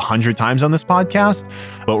about 100 times on this podcast,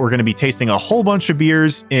 but we're going to be tasting a whole bunch of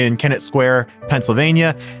beers in Kennett Square,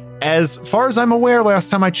 Pennsylvania. As far as I'm aware,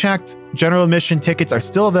 last time I checked, general admission tickets are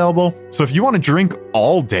still available. So if you want to drink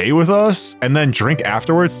all day with us and then drink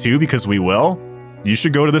afterwards too, because we will, you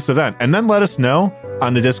should go to this event and then let us know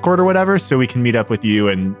on the Discord or whatever so we can meet up with you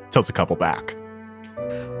and tilt a couple back.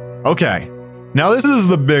 Okay, now this is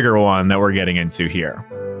the bigger one that we're getting into here.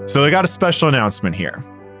 So I got a special announcement here.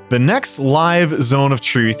 The next live Zone of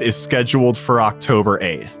Truth is scheduled for October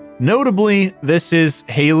 8th. Notably, this is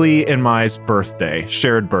Haley and my's birthday,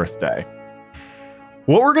 shared birthday.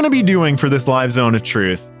 What we're going to be doing for this live Zone of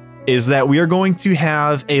Truth is that we are going to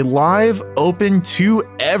have a live, open to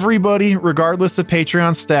everybody, regardless of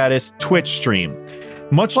Patreon status, Twitch stream.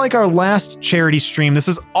 Much like our last charity stream, this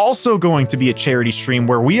is also going to be a charity stream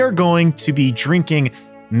where we are going to be drinking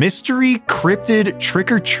mystery cryptid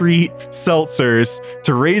trick-or-treat seltzers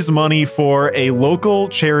to raise money for a local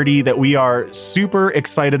charity that we are super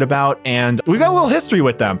excited about, and we've got a little history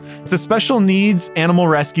with them. It's a special needs animal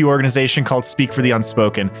rescue organization called Speak for the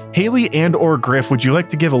Unspoken. Haley and or Griff, would you like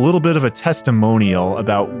to give a little bit of a testimonial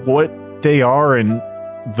about what they are and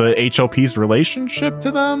the HLP's relationship to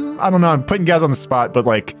them? I don't know, I'm putting guys on the spot, but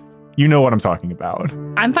like, you know what I'm talking about.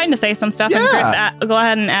 I'm fine to say some stuff. Yeah. And go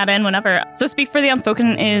ahead and add in whenever. So Speak for the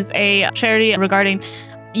Unspoken is a charity regarding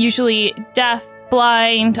usually deaf,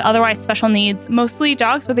 blind, otherwise special needs, mostly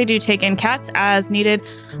dogs, but they do take in cats as needed.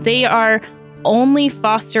 They are only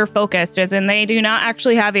foster focused, as in they do not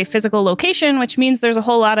actually have a physical location, which means there's a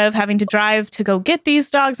whole lot of having to drive to go get these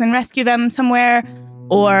dogs and rescue them somewhere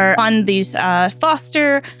or fund these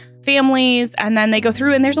foster families, and then they go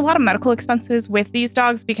through, and there's a lot of medical expenses with these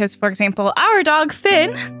dogs because, for example, our dog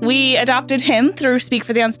Finn, we adopted him through Speak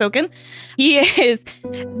for the Unspoken. He is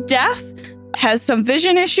deaf, has some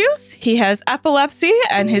vision issues. He has epilepsy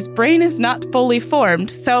and his brain is not fully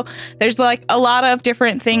formed. So there's like a lot of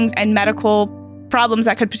different things and medical problems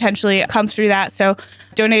that could potentially come through that. So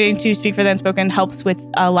donating to Speak for the Unspoken helps with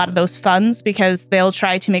a lot of those funds because they'll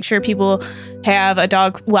try to make sure people have a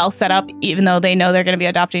dog well set up, even though they know they're going to be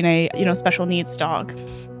adopting a, special needs dog.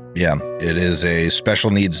 Yeah, it is a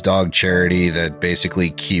special needs dog charity that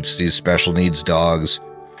basically keeps these special needs dogs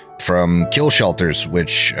from kill shelters,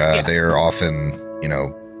 which they are often,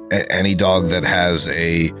 any dog that has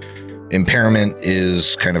a impairment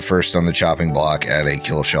is kind of first on the chopping block at a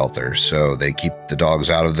kill shelter. So they keep the dogs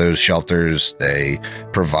out of those shelters. They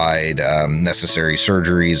provide necessary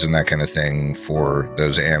surgeries and that kind of thing for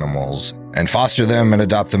those animals and foster them and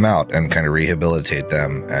adopt them out and kind of rehabilitate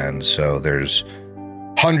them. And so there's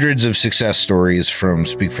hundreds of success stories from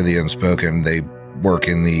Speak for the Unspoken. They work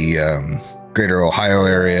in the greater Ohio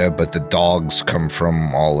area, but the dogs come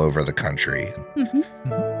from all over the country. Mm-hmm.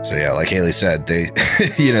 So yeah, like Haley said, they,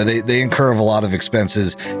 they incur a lot of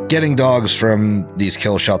expenses getting dogs from these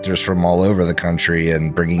kill shelters from all over the country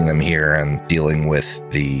and bringing them here and dealing with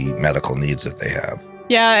the medical needs that they have.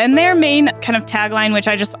 Yeah, and their main kind of tagline, which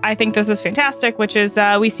I think this is fantastic, which is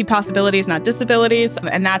we see possibilities, not disabilities.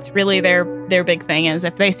 And that's really their big thing is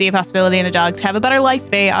if they see a possibility in a dog to have a better life,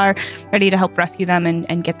 they are ready to help rescue them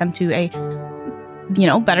and get them to a,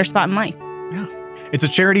 better spot in life. Yeah. It's a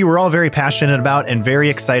charity we're all very passionate about and very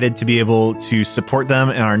excited to be able to support them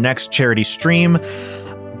in our next charity stream.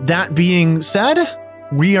 That being said,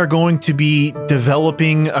 we are going to be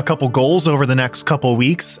developing a couple goals over the next couple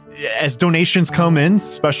weeks. As donations come in,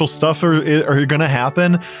 special stuff are going to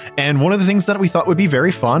happen. And one of the things that we thought would be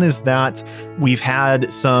very fun is that we've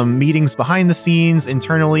had some meetings behind the scenes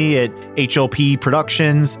internally at HLP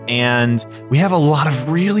Productions, and we have a lot of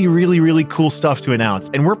really, really, really cool stuff to announce.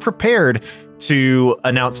 And we're prepared to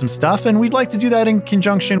announce some stuff, and we'd like to do that in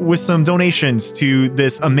conjunction with some donations to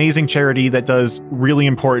this amazing charity that does really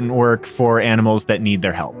important work for animals that need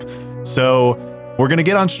their help. So we're going to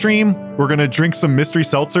get on stream. We're going to drink some mystery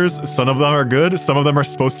seltzers. Some of them are good. Some of them are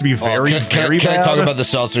supposed to be very bad. Can I talk about the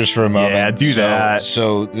seltzers for a moment? Yeah, do that.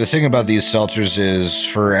 So the thing about these seltzers is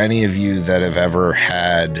for any of you that have ever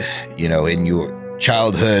had, in your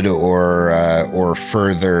childhood or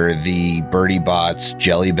further, the Birdie Bots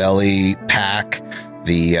Jelly Belly pack,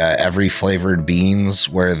 the every flavored beans,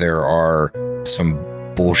 where there are some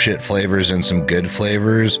bullshit flavors and some good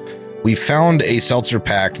flavors. We found a seltzer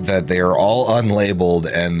pack that they are all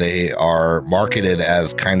unlabeled and they are marketed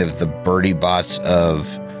as kind of the Birdie Bots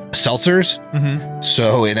of seltzers. Mm-hmm.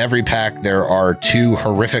 So in every pack, there are 2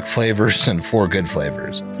 horrific flavors and 4 good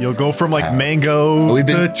flavors. You'll go from mango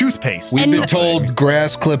to toothpaste. We've been told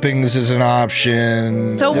grass clippings is an option.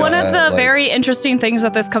 So one of the very interesting things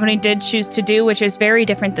that this company did choose to do, which is very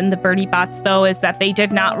different than the Birdie Bots, though, is that they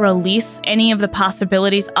did not release any of the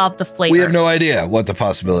possibilities of the flavors. We have no idea what the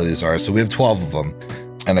possibilities are. So we have 12 of them.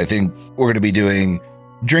 And I think we're going to be doing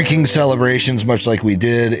drinking celebrations, much like we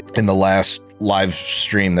did in the last live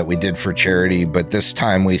stream that we did for charity. But this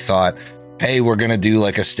time we thought, hey, we're going to do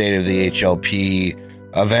like a state of the HLP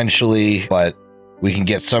eventually, but we can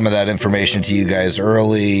get some of that information to you guys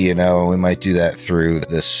early. We might do that through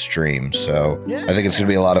this stream. So yeah. I think it's going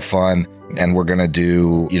to be a lot of fun. And we're going to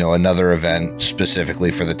do, another event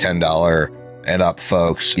specifically for the $10 and up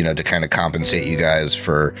folks, to kind of compensate you guys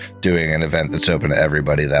for doing an event that's open to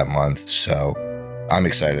everybody that month. So I'm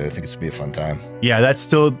excited. I think it's going to be a fun time. Yeah, that's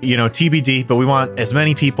still, TBD, but we want as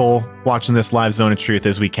many people watching this live Zone of Truth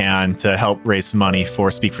as we can to help raise some money for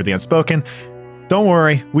Speak for the Unspoken. Don't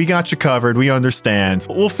worry, we got you covered. We understand.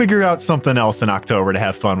 We'll figure out something else in October to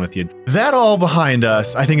have fun with you. That all behind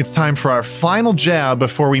us, I think it's time for our final jab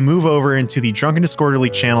before we move over into the Drunken Disorderly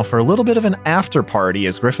channel for a little bit of an after party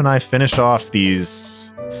as Griff and I finish off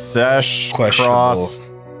these cross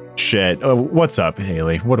shit. What's up,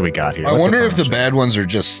 Haley? What do we got here? I wonder if the bad ones are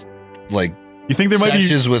just like you think there might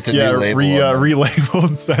be with the new label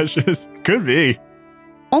relabeled sessions. Could be.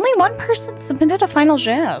 Only one person submitted a final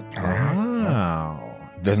jab. Oh.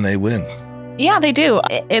 Then they win. Yeah, they do.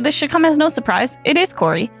 This should come as no surprise. It is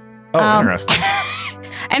Corey. Oh, interesting.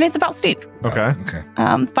 And it's about Steve. Okay.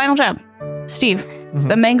 Final jab. Steve,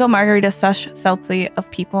 the mango margarita seltzy of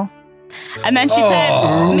people. And then she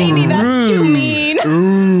said, maybe that's too mean.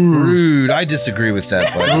 Rude. I disagree with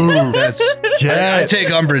that, but I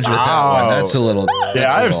take umbrage with that one. That's a little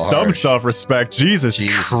I have some self-respect. Jesus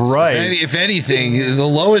Christ. If anything, the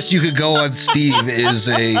lowest you could go on Steve is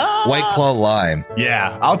a White Claw Lime.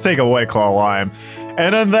 Yeah, I'll take a White Claw Lime.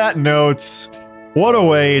 And on that note, what a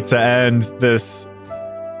way to end this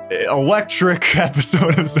electric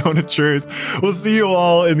episode of Zone of Truth. We'll see you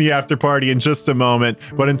all in the after party in just a moment.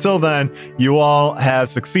 But until then, you all have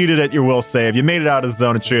succeeded at your will save. You made it out of the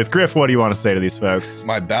Zone of Truth. Griff, what do you want to say to these folks?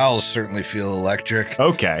 My bowels certainly feel electric.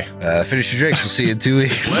 Okay. Finish your drinks. We'll see you in 2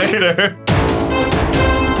 weeks. Later.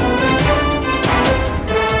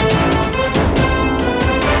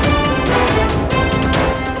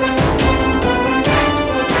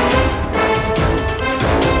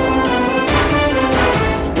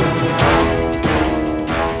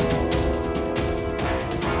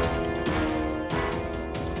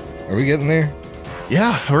 Are we getting there?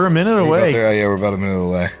 Yeah, we're a minute away. Oh, yeah, we're about a minute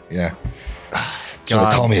away. Yeah. So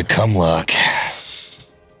they call me a cumlock.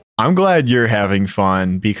 I'm glad you're having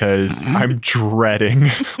fun because I'm dreading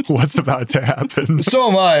what's about to happen. So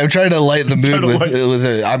am I. I'm trying to lighten the mood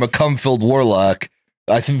with I'm a cum-filled warlock.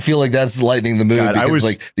 I feel like that's lightening the mood because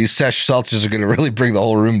like these sesh seltzers are going to really bring the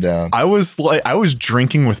whole room down. I was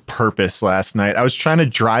drinking with purpose last night. I was trying to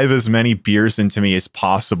drive as many beers into me as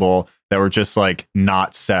possible that were just like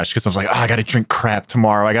not sesh because I was like, I got to drink crap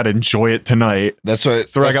tomorrow. I got to enjoy it tonight. That's where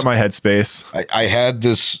I got my headspace. I had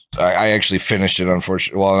this. I actually finished it.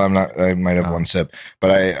 Unfortunately, well, I'm not. I might have one sip,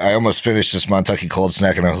 but I almost finished this Montucky cold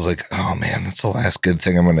snack, and I was like, oh man, that's the last good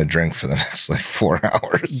thing I'm going to drink for the next like 4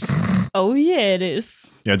 hours. Oh yeah, it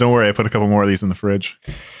is. Yeah, don't worry. I put a couple more of these in the fridge.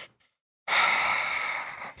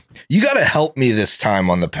 You got to help me this time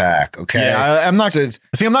on the pack, okay? Yeah, I'm not.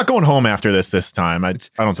 I'm not going home after this time. I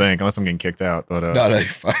don't think, unless I'm getting kicked out. But no, you're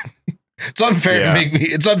fine. It's unfair to make me.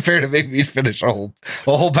 It's unfair to make me finish a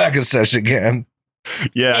whole pack of sesh again.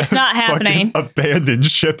 Yeah, it's not happening. Abandoned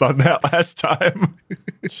ship on that last time.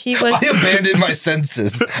 I abandoned my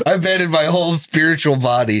senses. I abandoned my whole spiritual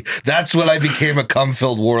body. That's when I became a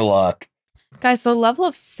cum-filled warlock. Guys, the level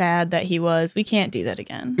of sad that he was, we can't do that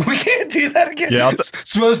again. We can't do that again. Yeah, it's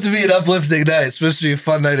supposed to be an uplifting night. It's supposed to be a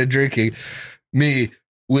fun night of drinking. Me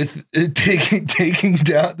with taking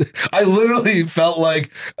down. I literally felt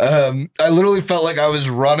like I was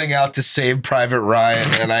running out to save Private Ryan,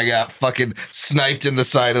 and I got fucking sniped in the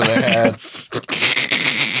side of the head.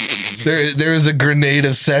 There was a grenade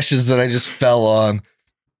of sessions that I just fell on.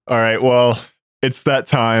 All right, well, it's that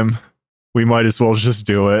time. We might as well just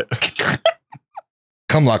do it.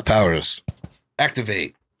 Cumlock powers.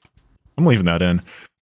 Activate. I'm leaving that in.